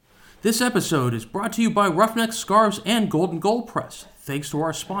 This episode is brought to you by Roughneck Scarves and Golden Gold Press. Thanks to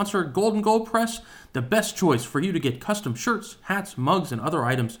our sponsor, Golden Gold Press, the best choice for you to get custom shirts, hats, mugs, and other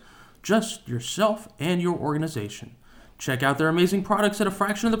items just yourself and your organization. Check out their amazing products at a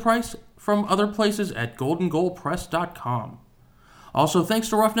fraction of the price from other places at goldengoldpress.com. Also, thanks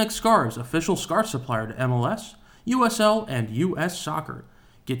to Roughneck Scarves, official scarf supplier to MLS, USL, and US Soccer.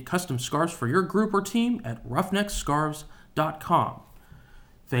 Get custom scarves for your group or team at roughneckscarves.com.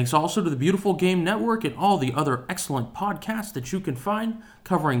 Thanks also to the Beautiful Game Network and all the other excellent podcasts that you can find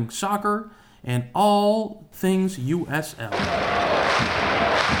covering soccer and all things USL.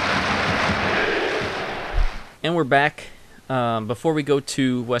 And we're back. Before we go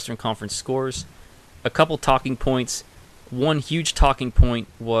to Western Conference scores, a couple talking points. One huge talking point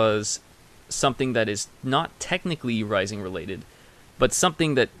was something that is not technically Rising related, but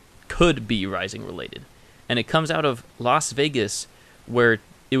something that could be Rising related. And it comes out of Las Vegas, where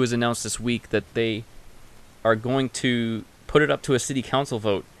it was announced this week that they are going to put it up to a city council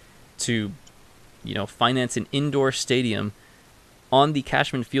vote to, finance an indoor stadium on the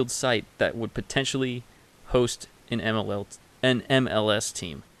Cashman Field site that would potentially host an MLS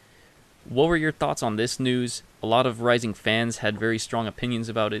team. What were your thoughts on this news? A lot of Rising fans had very strong opinions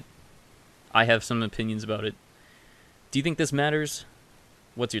about it. I have some opinions about it. Do you think this matters?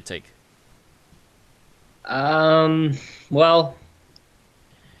 What's your take? Well,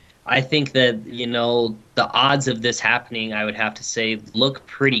 I think that, the odds of this happening, I would have to say, look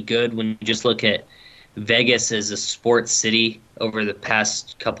pretty good when you just look at Vegas as a sports city over the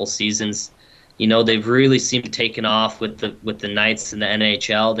past couple seasons. They've really seemed to taken off with the Knights and the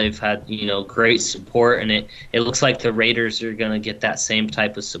NHL. They've had, great support, and it looks like the Raiders are going to get that same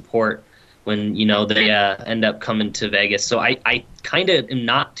type of support when, they end up coming to Vegas. So I kind of am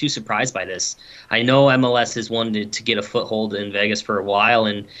not too surprised by this. I know MLS has wanted to get a foothold in Vegas for a while,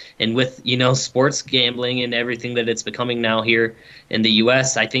 and with, sports gambling and everything that it's becoming now here in the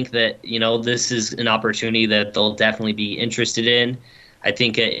U.S., I think that, this is an opportunity that they'll definitely be interested in. I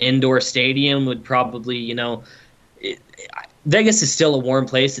think an indoor stadium would probably, Vegas is still a warm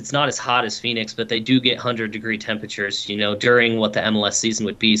place. It's not as hot as Phoenix, but they do get 100-degree temperatures, during what the MLS season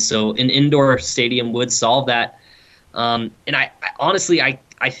would be. So an indoor stadium would solve that. And I honestly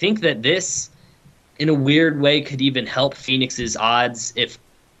think that this, in a weird way, could even help Phoenix's odds if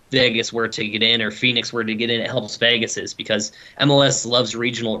Vegas were to get in or Phoenix were to get in. It helps Vegas's because MLS loves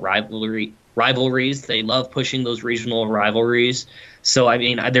regional rivalries. They love pushing those regional rivalries. So,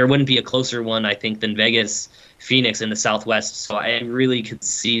 there wouldn't be a closer one, I think, than Vegas-Phoenix in the Southwest. So I really could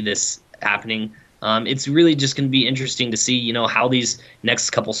see this happening. It's really just going to be interesting to see, how these next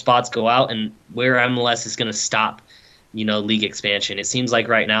couple spots go out and where MLS is going to stop, league expansion. It seems like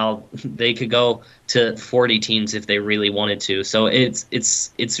right now they could go to 40 teams if they really wanted to. So it's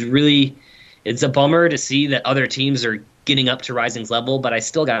a bummer to see that other teams are getting up to Rising's level, but I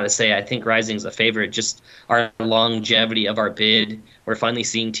still got to say I think Rising's a favorite. Just our longevity of our bid. We're finally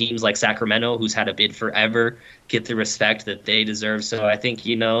seeing teams like Sacramento, who's had a bid forever, get the respect that they deserve. So I think,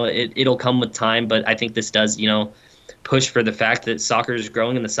 it'll come with time, but I think this does, push for the fact that soccer is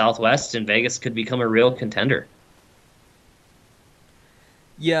growing in the Southwest and Vegas could become a real contender.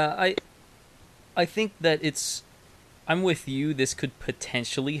 Yeah, I think that I'm with you. This could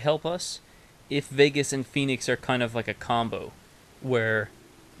potentially help us if Vegas and Phoenix are kind of like a combo where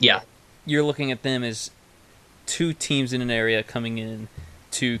yeah, you're looking at them as two teams in an area coming in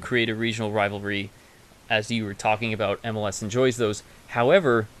to create a regional rivalry. As you were talking about, MLS enjoys those.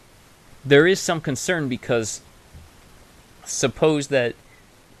 However, there is some concern because suppose that,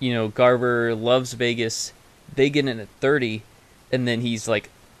 Garber loves Vegas, they get in at 30, and then he's like,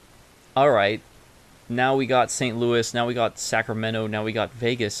 all right, now we got St. Louis, now we got Sacramento, now we got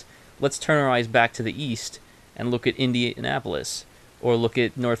Vegas. Let's turn our eyes back to the east and look at Indianapolis, or look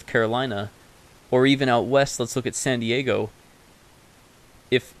at North Carolina, or even out west, let's look at San Diego.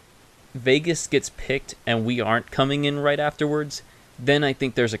 If Vegas gets picked and we aren't coming in right afterwards, then I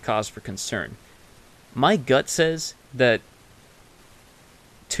think there's a cause for concern. My gut says that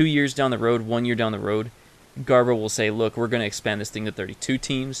 2 years down the road, 1 year down the road, Garber will say, look, we're going to expand this thing to 32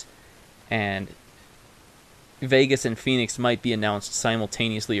 teams, and Vegas and Phoenix might be announced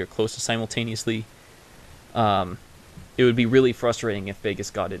simultaneously or close to simultaneously. It would be really frustrating if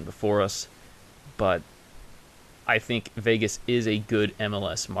Vegas got in before us, but I think Vegas is a good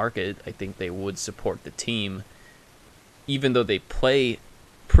MLS market. I think they would support the team. Even though they play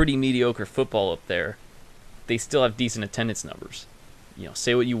pretty mediocre football up there, they still have decent attendance numbers.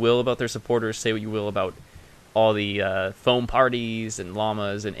 Say what you will about their supporters, say what you will about all the foam parties and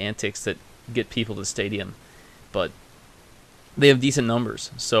llamas and antics that get people to the stadium, but they have decent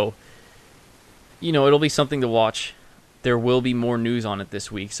numbers. So, it'll be something to watch. There will be more news on it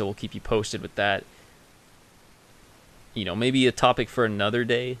this week, so we'll keep you posted with that. Maybe a topic for another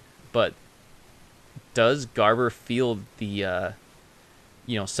day, but does Garber feel the,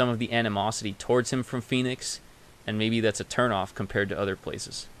 some of the animosity towards him from Phoenix, and maybe that's a turnoff compared to other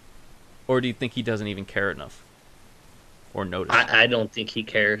places? Or do you think he doesn't even care enough or notice? I don't think he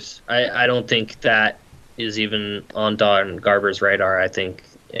cares. I don't think that is even on Don Garber's radar. I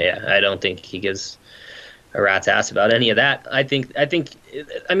don't think he gives a rat's ass about any of that. I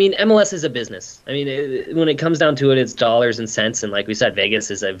mean, MLS is a business. I mean, when it comes down to it, it's dollars and cents. And like we said, Vegas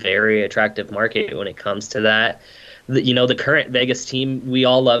is a very attractive market when it comes to that. The current Vegas team, we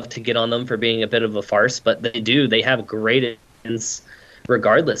all love to get on them for being a bit of a farce, but they have great ends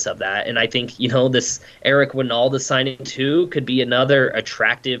regardless of that. And I think, this Eric Winalda signing too could be another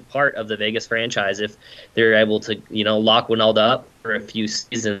attractive part of the Vegas franchise if they're able to, lock Winalda up for a few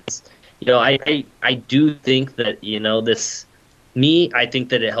seasons. I do think that, I think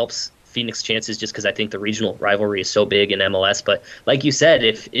that it helps Phoenix chances just because I think the regional rivalry is so big in MLS. But like you said,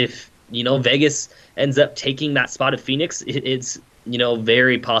 if Vegas ends up taking that spot of Phoenix, it's,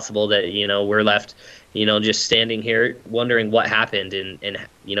 very possible that, we're left, just standing here wondering what happened and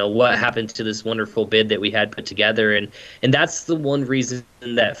what happened to this wonderful bid that we had put together. And that's the one reason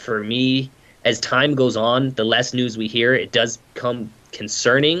that for me, as time goes on, the less news we hear, it does come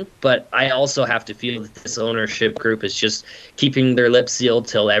concerning, but I also have to feel that this ownership group is just keeping their lips sealed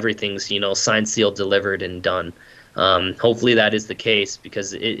till everything's, signed, sealed, delivered, and done. Hopefully that is the case,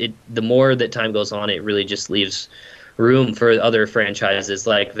 because the more that time goes on, it really just leaves room for other franchises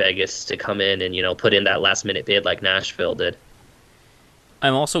like Vegas to come in and, put in that last minute bid like Nashville did.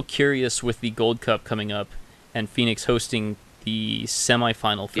 I'm also curious with the Gold Cup coming up and Phoenix hosting the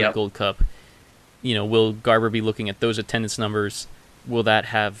semifinal for the Gold Cup. Will Garber be looking at those attendance numbers? Will that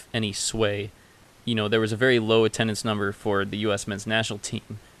have any sway? There was a very low attendance number for the U.S. men's national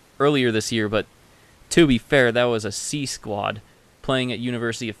team earlier this year, but to be fair, that was a C squad playing at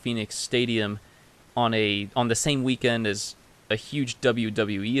University of Phoenix Stadium on the same weekend as a huge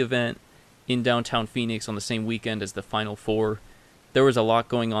WWE event in downtown Phoenix, on the same weekend as the Final Four. There was a lot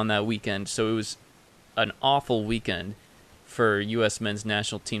going on that weekend, so it was an awful weekend for U.S. men's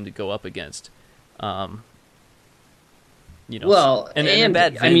national team to go up against. Well, and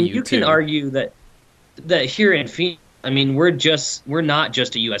that venue, you can argue that here in Phoenix, we're not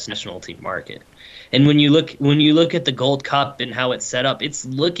just a U.S. national team market. And when you look at the Gold Cup and how it's set up, it's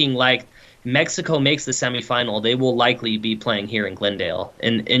looking like Mexico makes the semifinal, they will likely be playing here in Glendale.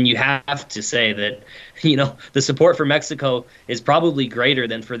 And you have to say that, the support for Mexico is probably greater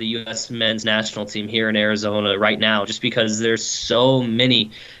than for the U.S. men's national team here in Arizona right now, just because there's so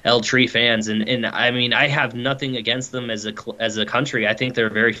many El Tri fans. And I have nothing against them as a country. I think they're a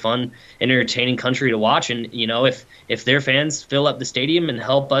very fun, entertaining country to watch. And, if their fans fill up the stadium and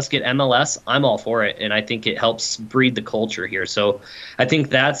help us get MLS, I'm all for it. And I think it helps breed the culture here. So I think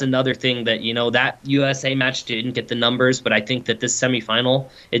that's another thing that, that USA match didn't get the numbers, but I think that this semifinal,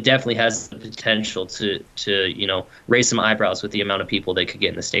 it definitely has the potential to raise some eyebrows with the amount of people they could get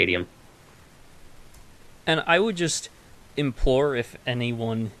in the stadium. And I would just implore, if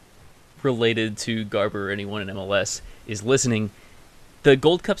anyone related to Garber or anyone in MLS is listening, the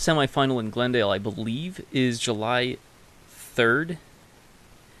Gold Cup semifinal in Glendale, I believe, is July 3rd.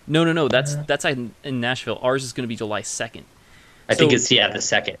 No. That's in Nashville. Ours is going to be July 2nd. I think it's the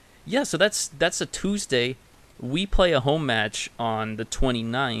second. Yeah, so that's a Tuesday. We play a home match on the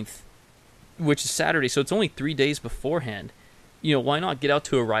 29th, which is Saturday, so it's only 3 days beforehand. Why not get out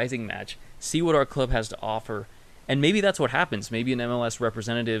to a Rising match, see what our club has to offer, and maybe that's what happens. Maybe an MLS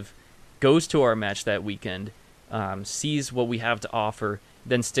representative goes to our match that weekend, sees what we have to offer,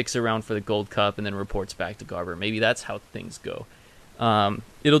 then sticks around for the Gold Cup, and then reports back to Garber. Maybe that's how things go.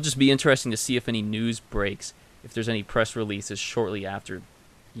 It'll just be interesting to see if any news breaks, if there's any press releases shortly after,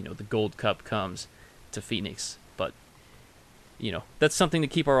 the Gold Cup comes to Phoenix. But, that's something to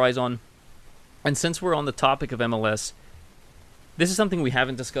keep our eyes on. And since we're on the topic of MLS, this is something we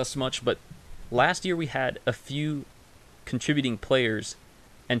haven't discussed much, but last year we had a few contributing players,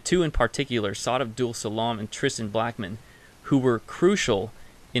 and two in particular, Saad Abdul Salam and Tristan Blackmon, who were crucial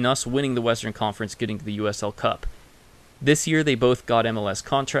in us winning the Western Conference, getting to the USL Cup. This year they both got MLS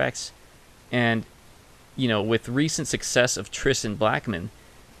contracts, and, with recent success of Tristan Blackmon,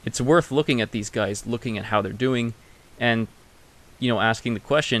 it's worth looking at these guys, looking at how they're doing, and, asking the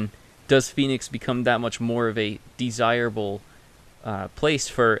question, does Phoenix become that much more of a desirable place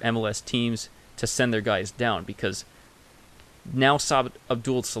for MLS teams to send their guys down? Because now Saad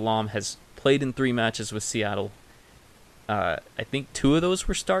Abdul Salam has played in 3 matches with Seattle. I think 2 of those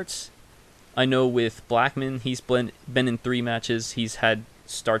were starts. I know with Blackmon, he's been in 3 matches. He's had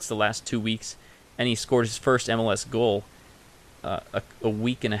starts the last 2 weeks, and he scored his first MLS goal a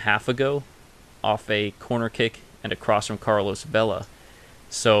week and a half ago off a corner kick and a cross from Carlos Vela.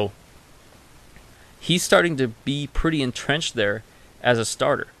 So he's starting to be pretty entrenched there as a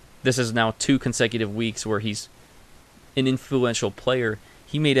starter. This is now 2 consecutive weeks where he's an influential player.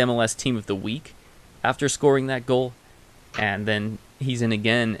 He made MLS Team of the Week after scoring that goal, and then he's in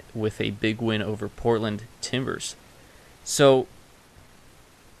again with a big win over Portland Timbers. So,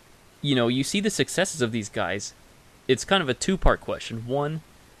 you see the successes of these guys. It's kind of a 2-part question. One,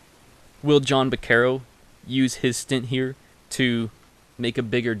 will John Baquero use his stint here to make a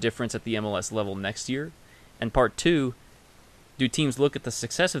bigger difference at the MLS level next year? And part 2, do teams look at the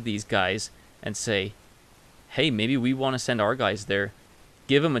success of these guys and say, hey, maybe we want to send our guys there,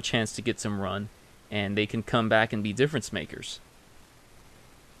 give them a chance to get some run, and they can come back and be difference makers?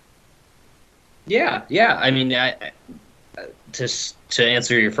 Yeah. I mean, to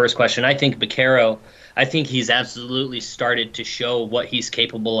answer your first question, I think Baquero, I think he's absolutely started to show what he's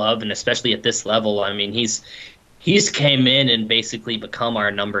capable of, and especially at this level. I mean, he's came in and basically become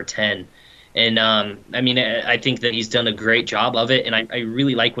our number 10. And, I think that he's done a great job of it, and I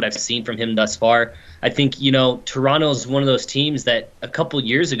really like what I've seen from him thus far. I think, Toronto's one of those teams that a couple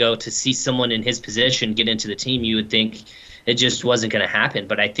years ago, to see someone in his position get into the team, you would think it just wasn't going to happen.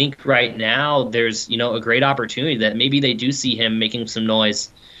 But I think right now there's, a great opportunity that maybe they do see him making some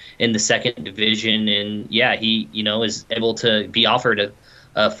noise in the second division. And, yeah, he, is able to be offered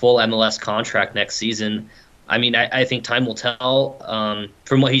a full MLS contract next season. I mean, I think time will tell.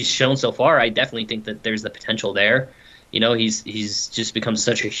 From what he's shown so far, I definitely think that there's the potential there. He's just become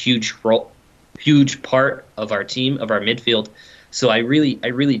such a huge part of our team, of our midfield. So I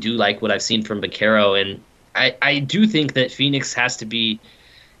really do like what I've seen from Baquero, and I do think that Phoenix has to be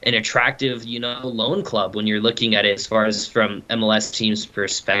an attractive, loan club when you're looking at it as far as from MLS team's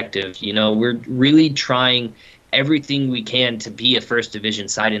perspective. We're really trying everything we can to be a first division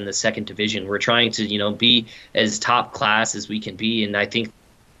side in the second division. We're trying to, be as top class as we can be. And I think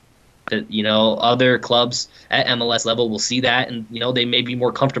that, other clubs at MLS level will see that, and, they may be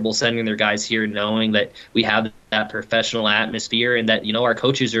more comfortable sending their guys here knowing that we have that professional atmosphere, and that, our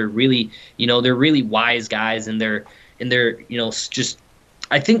coaches are really, they're really wise guys, and they're just,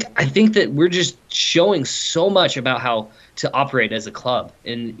 I think that we're just showing so much about how to operate as a club.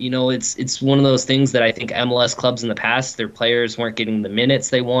 And, it's one of those things that I think MLS clubs in the past, their players weren't getting the minutes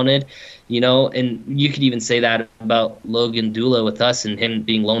they wanted, and you could even say that about Logan Dula with us and him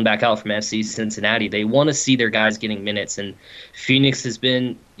being loaned back out from FC Cincinnati. They want to see their guys getting minutes, and Phoenix has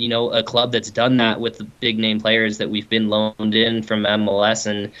been, a club that's done that with the big name players that we've been loaned in from MLS,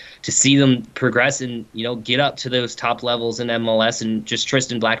 and to see them progress and, get up to those top levels in MLS, and just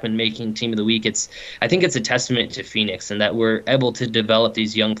Tristan Blackmon making Team of the Week, I think it's a testament to Phoenix, and that we're able to develop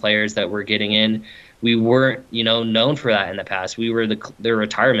these young players that we're getting in. We weren't, known for that in the past. We were the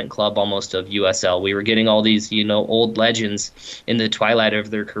retirement club almost of USL. We were getting all these, old legends in the twilight of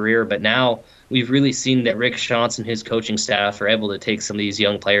their career. But now we've really seen that Rick Schantz and his coaching staff are able to take some of these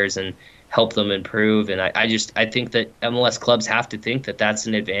young players and help them improve. And I think that MLS clubs have to think that that's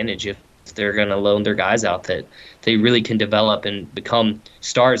an advantage if they're going to loan their guys out, that they really can develop and become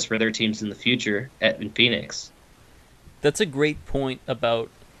stars for their teams in the future in Phoenix. That's a great point about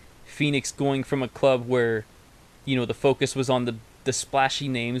Phoenix going from a club where, the focus was on the splashy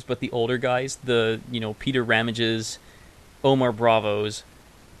names, but the older guys, the, Peter Ramages, Omar Bravos,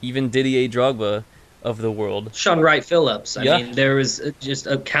 even Didier Drogba of the world. Sean Wright Phillips. Yeah. I mean, there was just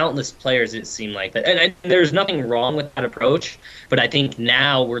countless players, it seemed like that. And there's nothing wrong with that approach, but I think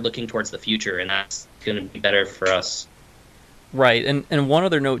now we're looking towards the future, and that's going to be better for us. Right, and one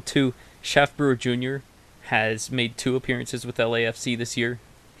other note, too, Shaft Brewer Jr. has made 2 appearances with LAFC this year.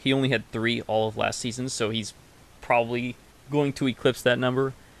 He only had 3 all of last season, so he's probably going to eclipse that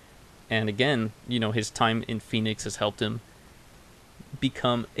number. And again, his time in Phoenix has helped him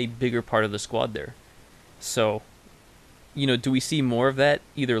become a bigger part of the squad there. So, do we see more of that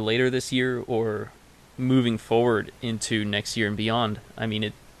either later this year or moving forward into next year and beyond? I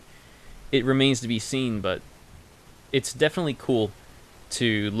mean, it remains to be seen, but it's definitely cool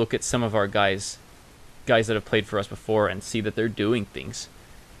to look at some of our guys that have played for us before and see that they're doing things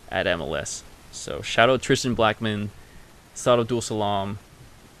at MLS. So shout out Tristan Blackman, Saad Abdul Salam,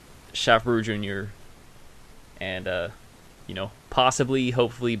 Shaft Brewer Jr., and possibly,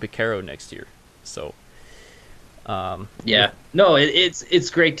 hopefully, Baquero next year. So no, it's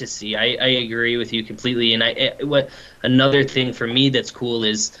great to see. I agree with you completely. And what another thing for me that's cool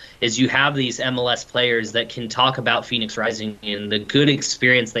is you have these MLS players that can talk about Phoenix Rising and the good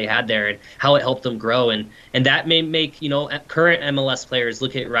experience they had there and how it helped them grow, and that may make current MLS players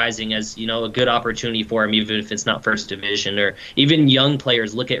look at Rising as a good opportunity for them, even if it's not first division, or even young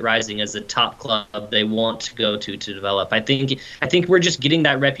players look at Rising as a top club they want to go to develop. I think we're just getting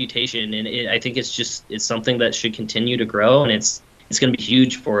that reputation, and I think it's something that should continue to grow, and it's going to be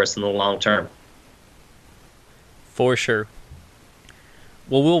huge for us in the long term. For sure.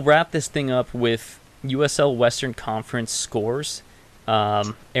 Well, we'll wrap this thing up with USL Western Conference scores.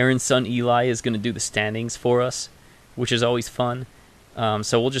 Aaron's son Eli is going to do the standings for us, which is always fun.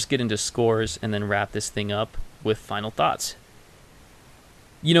 So we'll just get into scores and then wrap this thing up with final thoughts.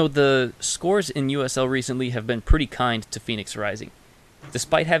 The scores in USL recently have been pretty kind to Phoenix Rising.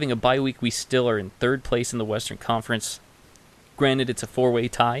 Despite having a bye week, we still are in 3rd place in the Western Conference. Granted, it's a 4-way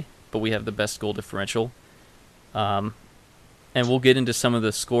tie, but we have the best goal differential. And we'll get into some of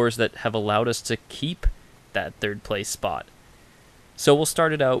the scores that have allowed us to keep that 3rd place spot. So we'll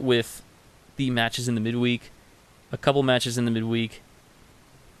start it out with the matches in the midweek. A couple matches in the midweek.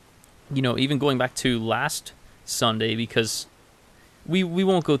 Even going back to last Sunday, because we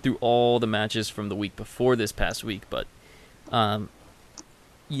won't go through all the matches from the week before this past week, but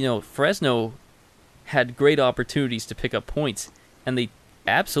Fresno had great opportunities to pick up points, and they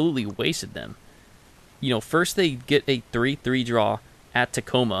absolutely wasted them. First they get a 3-3 draw at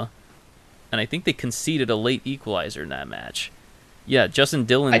Tacoma, and I think they conceded a late equalizer in that match. Yeah, Justin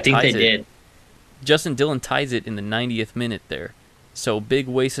Dillon ties it. I think they did. Justin Dillon ties it in the 90th minute there. So big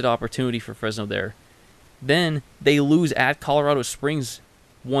wasted opportunity for Fresno there. Then they lose at Colorado Springs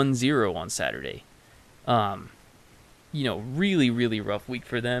 1-0 on Saturday. Really, really rough week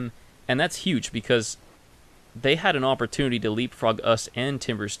for them. And that's huge because they had an opportunity to leapfrog us and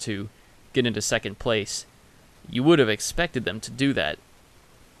Timbers to get into 2nd place. You would have expected them to do that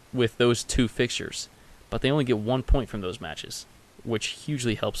with those 2 fixtures. But they only get 1 point from those matches, which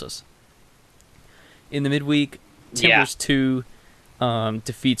hugely helps us. In the midweek, Timbers 2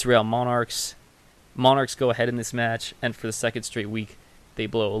 defeats Real Monarchs. Monarchs go ahead in this match, and for the 2nd straight week, they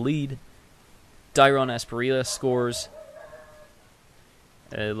blow a lead. Dairon Asprilla scores.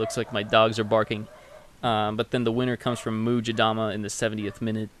 It looks like my dogs are barking. But then the winner comes from Mujadama in the 70th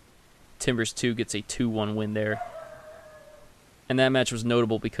minute. Timbers 2 gets a 2-1 win there. And that match was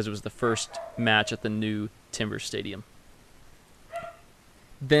notable because it was the first match at the new Timbers Stadium.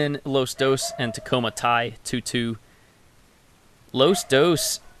 Then Los Dos and Tacoma tie 2-2. Los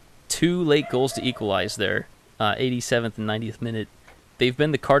Dos, 2 late goals to equalize there, 87th and 90th minute. They've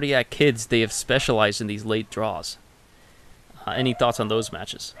been the cardiac kids. They have specialized in these late draws. Any thoughts on those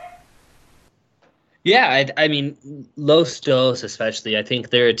matches? Yeah, I mean, Los Dos especially, I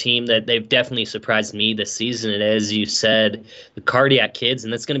think they're a team that they've definitely surprised me this season. And as you said, the cardiac kids,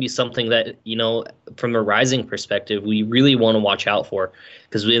 and that's going to be something that, from a Rising perspective, we really want to watch out for.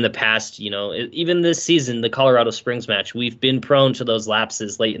 Because in the past, even this season, the Colorado Springs match, we've been prone to those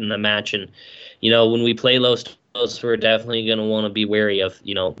lapses late in the match. And, when we play Los Dos, we're definitely going to want to be wary of,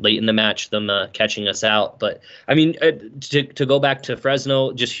 late in the match, them catching us out. But, I mean, to go back to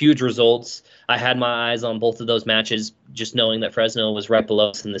Fresno, just huge results. I had my eyes on both of those matches, just knowing that Fresno was right below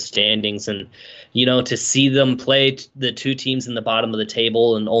us in the standings. And, to see them play the 2 teams in the bottom of the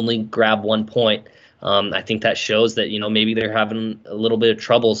table and only grab 1 point, I think that shows that, maybe they're having a little bit of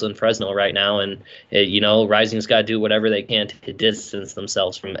troubles in Fresno right now, and Rising's got to do whatever they can to distance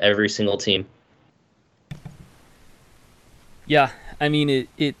themselves from every single team. Yeah, I mean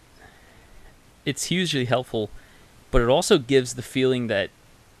it's hugely helpful, but it also gives the feeling that,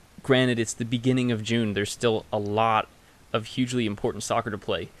 granted, it's the beginning of June, there's still a lot of hugely important soccer to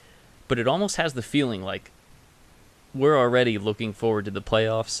play, but it almost has the feeling like we're already looking forward to the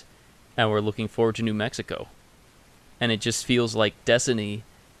playoffs, and we're looking forward to New Mexico. And it just feels like destiny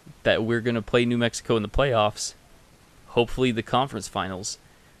that we're going to play New Mexico in the playoffs, hopefully the conference finals,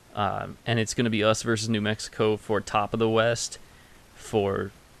 and it's going to be us versus New Mexico for top of the West,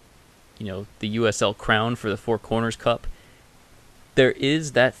 for the USL Crown, for the Four Corners Cup. There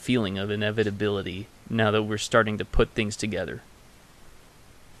is that feeling of inevitability now that we're starting to put things together.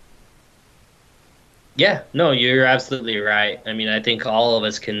 Yeah, no, you're absolutely right. I mean, I think all of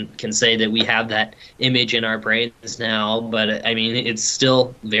us can say that we have that image in our brains now, but I mean, it's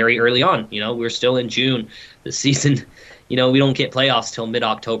still very early on. We're still in June. The season, we don't get playoffs till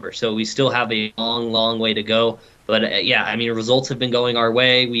mid-October, so we still have a long, long way to go. But yeah, I mean, results have been going our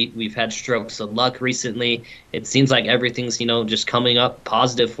way. We've had strokes of luck recently. It seems like everything's just coming up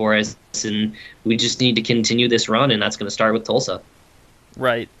positive for us, and we just need to continue this run, and that's going to start with Tulsa.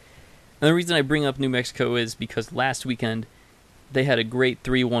 Right. And the reason I bring up New Mexico is because last weekend they had a great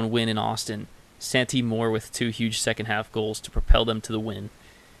 3-1 win in Austin. Santi Moore with 2 huge second-half goals to propel them to the win,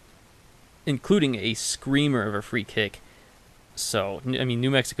 including a screamer of a free kick. So, I mean, New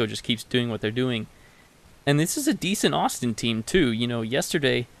Mexico just keeps doing what they're doing. And this is a decent Austin team, too.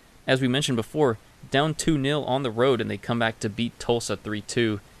 Yesterday, as we mentioned before, down 2-0 on the road, and they come back to beat Tulsa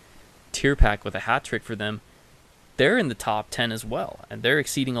 3-2. Tierpak with a hat-trick for them. They're in the top 10 as well, and they're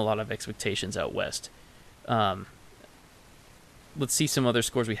exceeding a lot of expectations out west. Let's see some other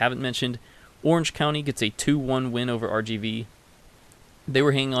scores we haven't mentioned. Orange County gets a 2-1 win over RGV. They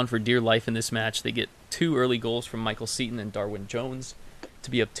were hanging on for dear life in this match. They get 2 early goals from Michael Seaton and Darwin Jones to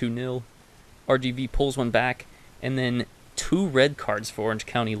be up 2-0. RGV pulls one back, and then 2 red cards for Orange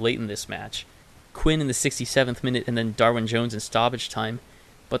County late in this match. Quinn in the 67th minute, and then Darwin Jones in stoppage time.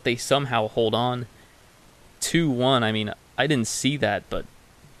 But they somehow hold on. 2-1, I mean, I didn't see that, but,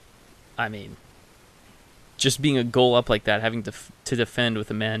 I mean, just being a goal up like that, having to defend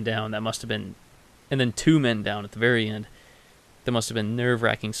with a man down, that must have been, and then 2 men down at the very end, that must have been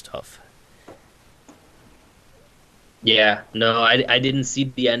nerve-wracking stuff. Yeah, no, I didn't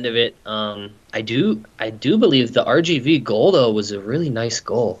see the end of it. I do believe the RGV goal, though, was a really nice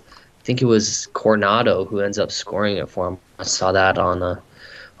goal. I think it was Coronado who ends up scoring it for him. I saw that on the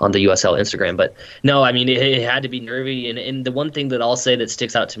USL Instagram. But no, I mean, it had to be nervy. And the one thing that I'll say that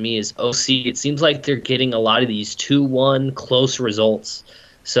sticks out to me is OC. It seems like they're getting a lot of these 2-1 close results.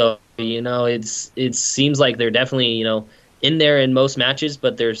 So, it seems like they're definitely, in there in most matches,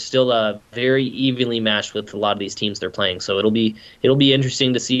 but they're still very evenly matched with a lot of these teams they're playing. So it'll be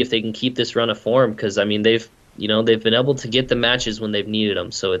interesting to see if they can keep this run of form, because I mean they've been able to get the matches when they've needed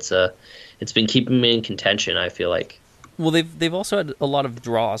them. So it's been keeping them in contention, I feel like. Well, they've also had a lot of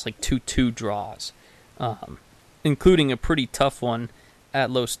draws, like 2-2 draws, including a pretty tough one at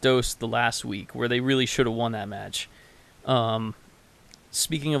Los Dos the last week, where they really should have won that match.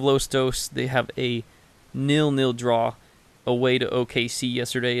 Speaking of Los Dos, they have a 0-0 draw away to OKC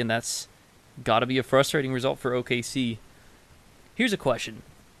yesterday, and that's got to be a frustrating result for OKC. Here's a question.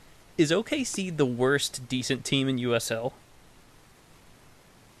 Is OKC the worst decent team in USL?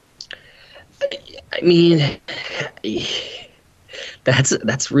 I mean,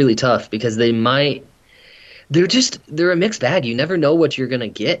 that's really tough, because they're a mixed bag. You never know what you're going to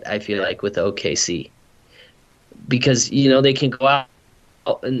get, I feel like, with OKC. Because, they can go out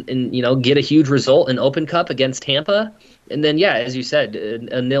and get a huge result in Open Cup against Tampa. And then, yeah, as you said, a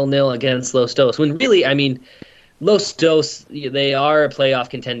 0-0 against Los Dos. When really, I mean, Los Dos, they are a playoff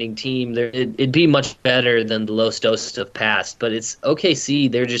contending team. It'd be much better than the Los Dos of past. But it's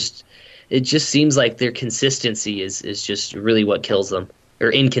OKC, it just seems like their consistency is just really what kills them.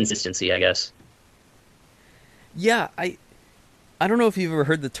 Or inconsistency, I guess. Yeah, I don't know if you've ever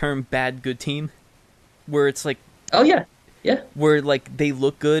heard the term bad good team, where it's like... Oh, yeah. Yeah. Where, like, they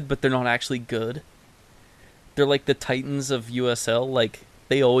look good, but they're not actually good. They're like the Titans of USL. Like,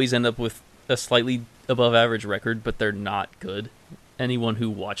 they always end up with a slightly above average record, but they're not good. Anyone who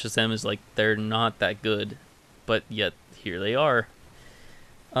watches them is like, they're not that good, but yet here they are.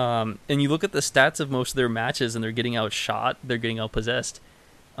 And you look at the stats of most of their matches, and they're getting outshot, they're getting outpossessed.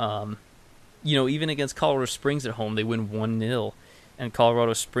 Even against Colorado Springs at home, they win 1-0, and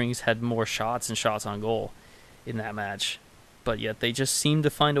Colorado Springs had more shots and shots on goal in that match. But yet they just seem to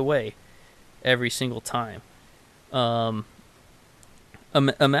find a way. every single time. A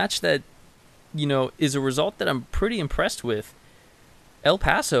match that, is a result that I'm pretty impressed with. El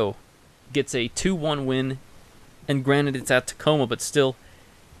Paso gets a 2-1 win, and granted it's at Tacoma, but still,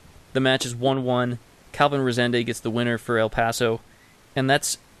 the match is 1-1. Calvin Resende gets the winner for El Paso, and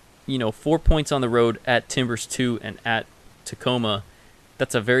that's, 4 points on the road at Timbers 2 and at Tacoma.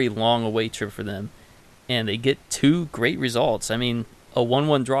 That's a very long away trip for them, and they get 2 great results. I mean, a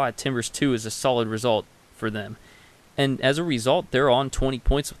 1-1 draw at Timbers 2 is a solid result for them, and as a result, they're on 20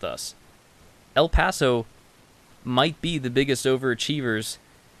 points with us. El Paso might be the biggest overachievers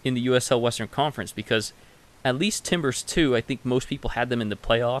in the USL Western Conference, because at least Timbers 2, I think most people had them in the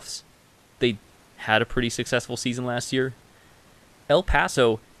playoffs. They had a pretty successful season last year. El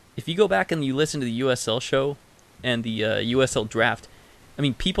Paso, if you go back and you listen to the USL show and the USL draft, I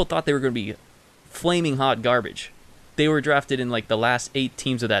mean, people thought they were going to be flaming hot garbage. They were drafted in like the last 8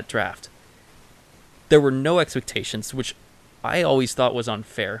 teams of that draft. There were no expectations, which I always thought was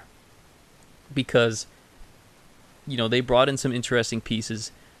unfair, because they brought in some interesting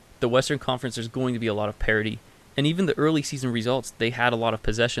pieces. The Western Conference, there's going to be a lot of parity, and even the early season results, they had a lot of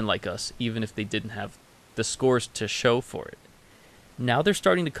possession like us, even if they didn't have the scores to show for it. Now they're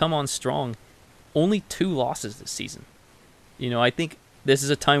starting to come on strong. Only 2 losses this season. I think this is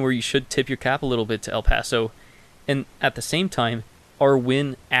a time where you should tip your cap a little bit to El Paso, and at the same time, our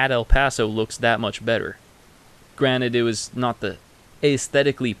win at El Paso looks that much better. Granted, it was not the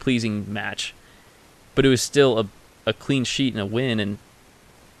aesthetically pleasing match, but it was still a clean sheet and a win, and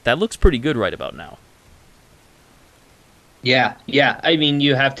that looks pretty good right about now. Yeah. I mean,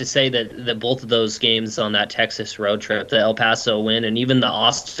 you have to say that both of those games on that Texas road trip, the El Paso win and even the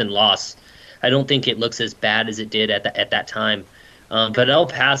Austin loss, I don't think it looks as bad as it did at that time. But El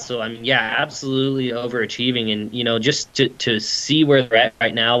Paso, I mean, yeah, absolutely overachieving. And, just to see where they're at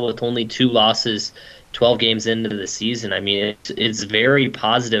right now with only 2 losses, 12 games into the season, I mean, it's very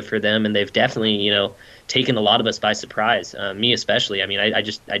positive for them. And they've definitely, taken a lot of us by surprise, me especially. I mean, I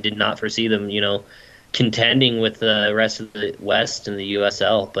did not foresee them, contending with the rest of the West and the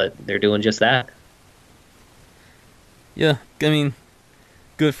USL, but they're doing just that. Yeah, I mean,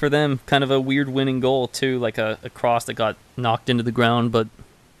 good for them. Kind of a weird winning goal, too, like a cross that got knocked into the ground, but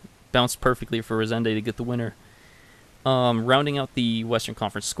bounced perfectly for Resende to get the winner. Rounding out the Western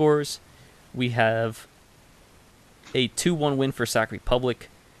Conference scores, we have a 2-1 win for Sac Republic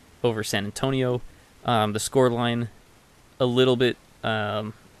over San Antonio. The scoreline, a little bit,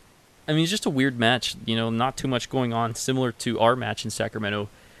 it's just a weird match, not too much going on, similar to our match in Sacramento,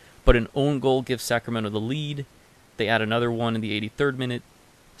 but an own goal gives Sacramento the lead. They add another one in the 83rd minute.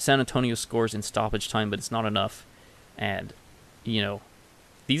 San Antonio scores in stoppage time, but it's not enough. And,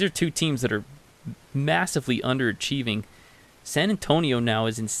 these are 2 teams that are massively underachieving. San Antonio now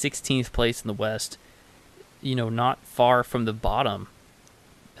is in 16th place in the West, not far from the bottom,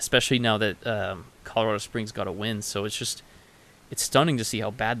 especially now that Colorado Springs got a win. So it's stunning to see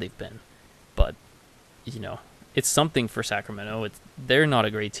how bad they've been. But, it's something for Sacramento. They're not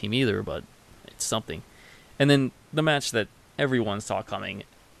a great team either, but it's something. And then the match that everyone saw coming,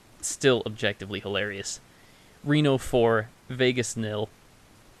 still objectively hilarious. Reno 4, Vegas 0.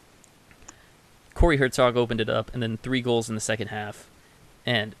 Corey Herzog opened it up, and then 3 goals in the second half.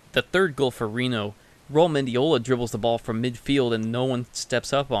 And the third goal for Reno, Raul Mendiola dribbles the ball from midfield, and no one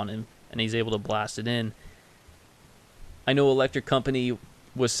steps up on him, and he's able to blast it in. I know Electric Company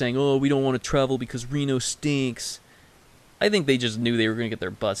was saying, we don't want to travel because Reno stinks. I think they just knew they were going to get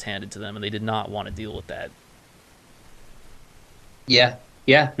their butts handed to them, and they did not want to deal with that. Yeah.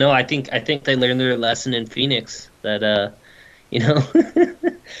 No, I think they learned their lesson in Phoenix that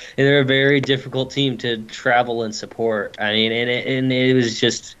they're a very difficult team to travel and support. I mean, and it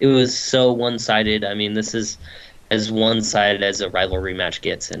was so one-sided. I mean, this is as one-sided as a rivalry match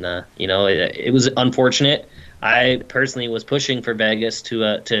gets, and it was unfortunate. I personally was pushing for Vegas to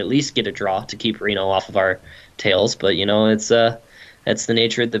at least get a draw to keep Reno off of our tails, but that's the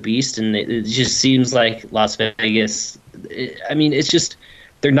nature of the beast, and it just seems like Las Vegas. It's just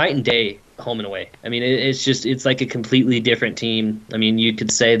they're night and day, home and away. I mean, it's like a completely different team. I mean, you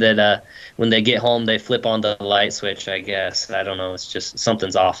could say that when they get home, they flip on the light switch. I guess I don't know. It's just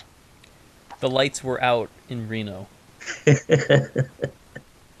something's off. The lights were out in Reno.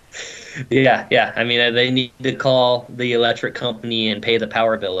 Yeah. I mean, they need to call the electric company and pay the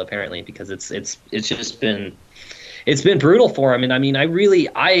power bill apparently, because it's just been brutal for them. And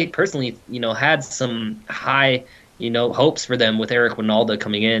I personally, had some high, hopes for them with Eric Winalda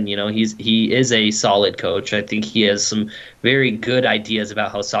coming in. He is a solid coach. I think he has some very good ideas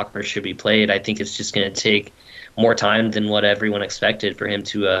about how soccer should be played. I think it's just going to take more time than what everyone expected for him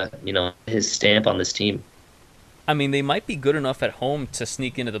to, his stamp on this team. I mean, they might be good enough at home to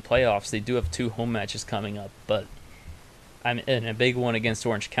sneak into the playoffs. They do have 2 home matches coming up, but I'm in a big one against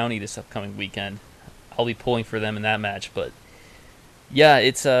Orange County this upcoming weekend. I'll be pulling for them in that match, but yeah,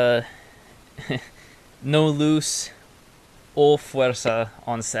 it's no luz o fuerza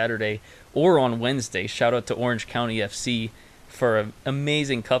on Saturday or on Wednesday. Shout out to Orange County FC for an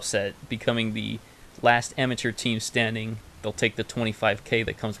amazing cup set, becoming the last amateur team standing. They'll take the $25K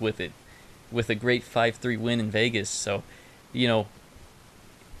that comes with it, with a great 5-3 win in Vegas. So, a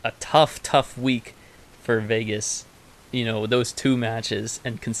tough week for Vegas. Those 2 matches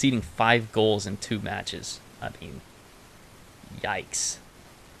and conceding 5 goals in 2 matches. I mean, yikes.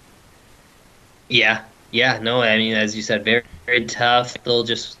 Yeah. Yeah, no, I mean, as you said, very, very tough.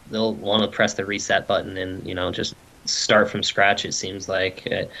 They'll want to press the reset button and, just start from scratch, it seems like.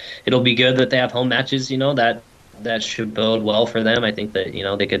 It'll be good that they have home matches, that should bode well for them. I think that,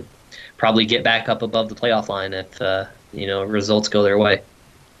 they could probably get back up above the playoff line if, results go their way.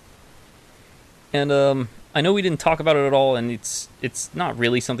 And I know we didn't talk about it at all, and it's not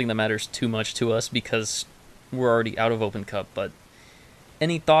really something that matters too much to us because we're already out of Open Cup, but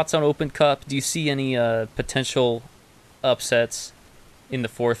any thoughts on Open Cup? Do you see any potential upsets in the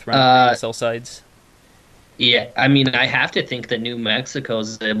 4th round for USL sides? Yeah, I mean, I have to think that New Mexico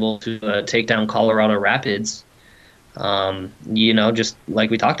is able to take down Colorado Rapids. Just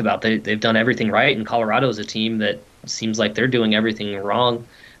like we talked about, they've done everything right, and Colorado is a team that seems like they're doing everything wrong.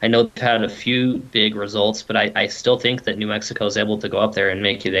 I know they've had a few big results, but I still think that New Mexico is able to go up there and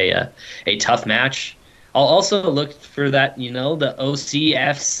make it a tough match. I'll also look for that, the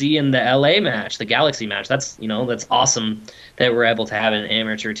OCFC and the LA match, the Galaxy match. That's awesome that we're able to have an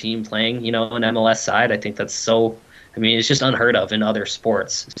amateur team playing, an MLS side. I think that's it's just unheard of in other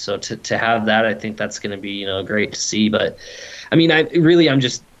sports. So to have that, I think that's going to be, great to see. But, I mean, I'm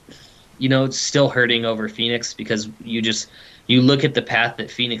just, still hurting over Phoenix because you look at the path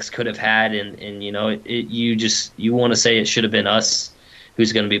that Phoenix could have had and you want to say it should have been us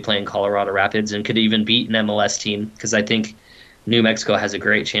who's going to be playing Colorado Rapids and could even beat an MLS team because I think New Mexico has a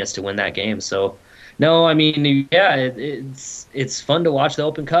great chance to win that game. So, no, I mean, yeah, it's fun to watch the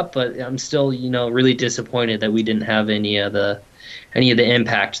Open Cup, but I'm still, really disappointed that we didn't have any of the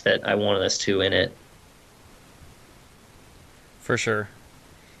impact that I wanted us to in it. For sure.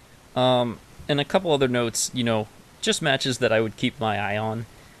 And a couple other notes, just matches that I would keep my eye on.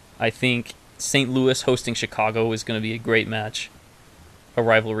 I think St. Louis hosting Chicago is going to be a great match. A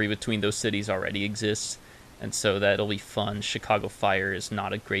rivalry between those cities already exists, and so that'll be fun. Chicago Fire is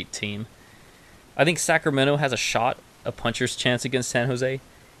not a great team. I think Sacramento has a puncher's chance against San Jose.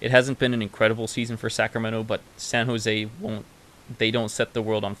 It hasn't been an incredible season for Sacramento, but San Jose they don't set the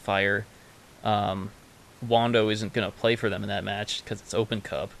world on fire. Wando isn't going to play for them in that match because it's Open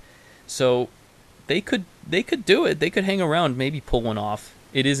Cup. So they could do it. They could hang around, maybe pull one off.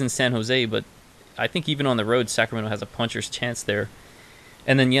 It is in San Jose, but I think even on the road, Sacramento has a puncher's chance there.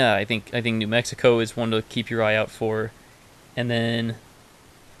 And then, yeah, I think New Mexico is one to keep your eye out for. And then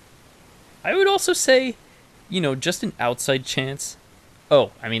I would also say, just an outside chance. Oh,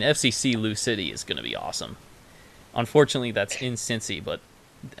 I mean, FCC Lou City is going to be awesome. Unfortunately, that's in Cincy, but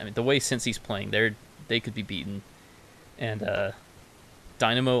I mean, the way Cincy's playing, they could be beaten. And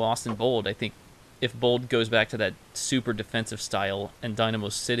Dynamo Austin Bold, I think if Bold goes back to that super defensive style and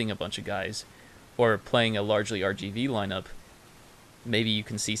Dynamo's sitting a bunch of guys or playing a largely RGV lineup, maybe you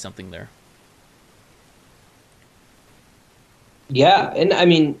can see something there. Yeah, and I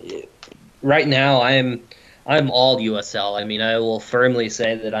mean, right now I'm all USL. I mean, I will firmly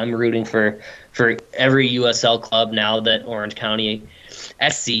say that I'm rooting for every USL club now that Orange County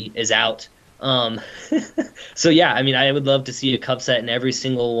SC is out. So yeah, I mean, I would love to see a cup set in every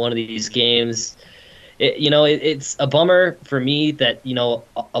single one of these games. It's a bummer for me that,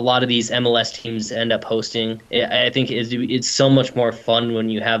 a lot of these MLS teams end up hosting. I think it's so much more fun when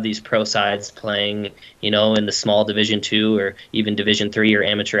you have these pro sides playing, in the small Division 2 or even Division 3 or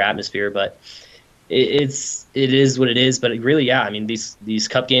amateur atmosphere. But it is what it is. But really, yeah, I mean, these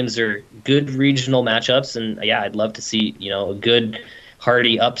cup games are good regional matchups. And, yeah, I'd love to see, a good,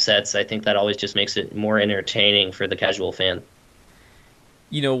 hearty upsets. I think that always just makes it more entertaining for the casual fan.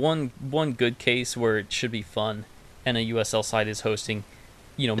 One good case where it should be fun, and a USL side is hosting,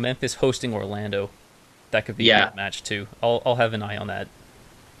 Memphis hosting Orlando. That could be a good match too. I'll have an eye on that.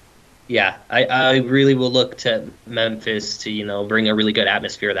 Yeah, I really will look to Memphis to bring a really good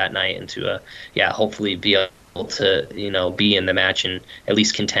atmosphere that night and to hopefully be to be in the match and at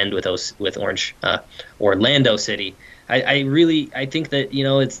least contend with Orlando City. I think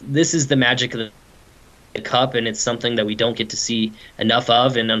that this is the magic of the Cup, and it's something that we don't get to see enough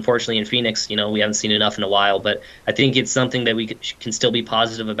of, and unfortunately in Phoenix we haven't seen enough in a while, but I think it's something that we can still be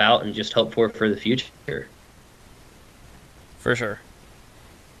positive about and just hope for the future. For sure.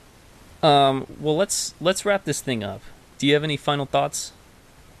 Well, let's wrap this thing up. Do you have any final thoughts?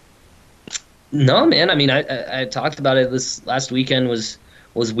 No, man. I mean, I talked about it. This last weekend was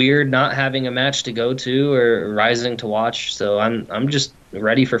weird, not having a match to go to or Rising to watch. So I'm just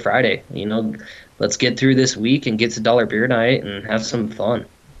ready for Friday. Let's get through this week and get to Dollar Beer Night and have some fun.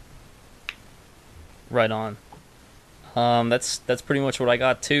 Right on. That's pretty much what I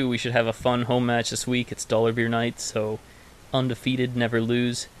got too. We should have a fun home match this week. It's Dollar Beer Night, so undefeated, never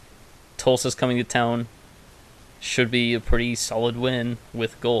lose. Tulsa's coming to town. Should be a pretty solid win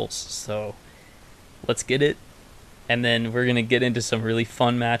with goals. So let's get it. And then we're going to get into some really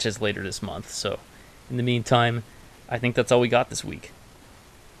fun matches later this month. So in the meantime, I think that's all we got this week.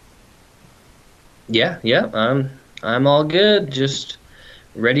 Yeah. I'm all good. Just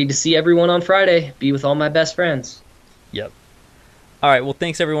ready to see everyone on Friday. Be with all my best friends. Yep. All right. Well,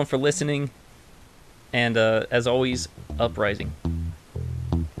 thanks everyone for listening. And as always, Uprising.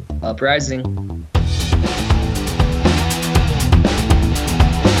 Uprising.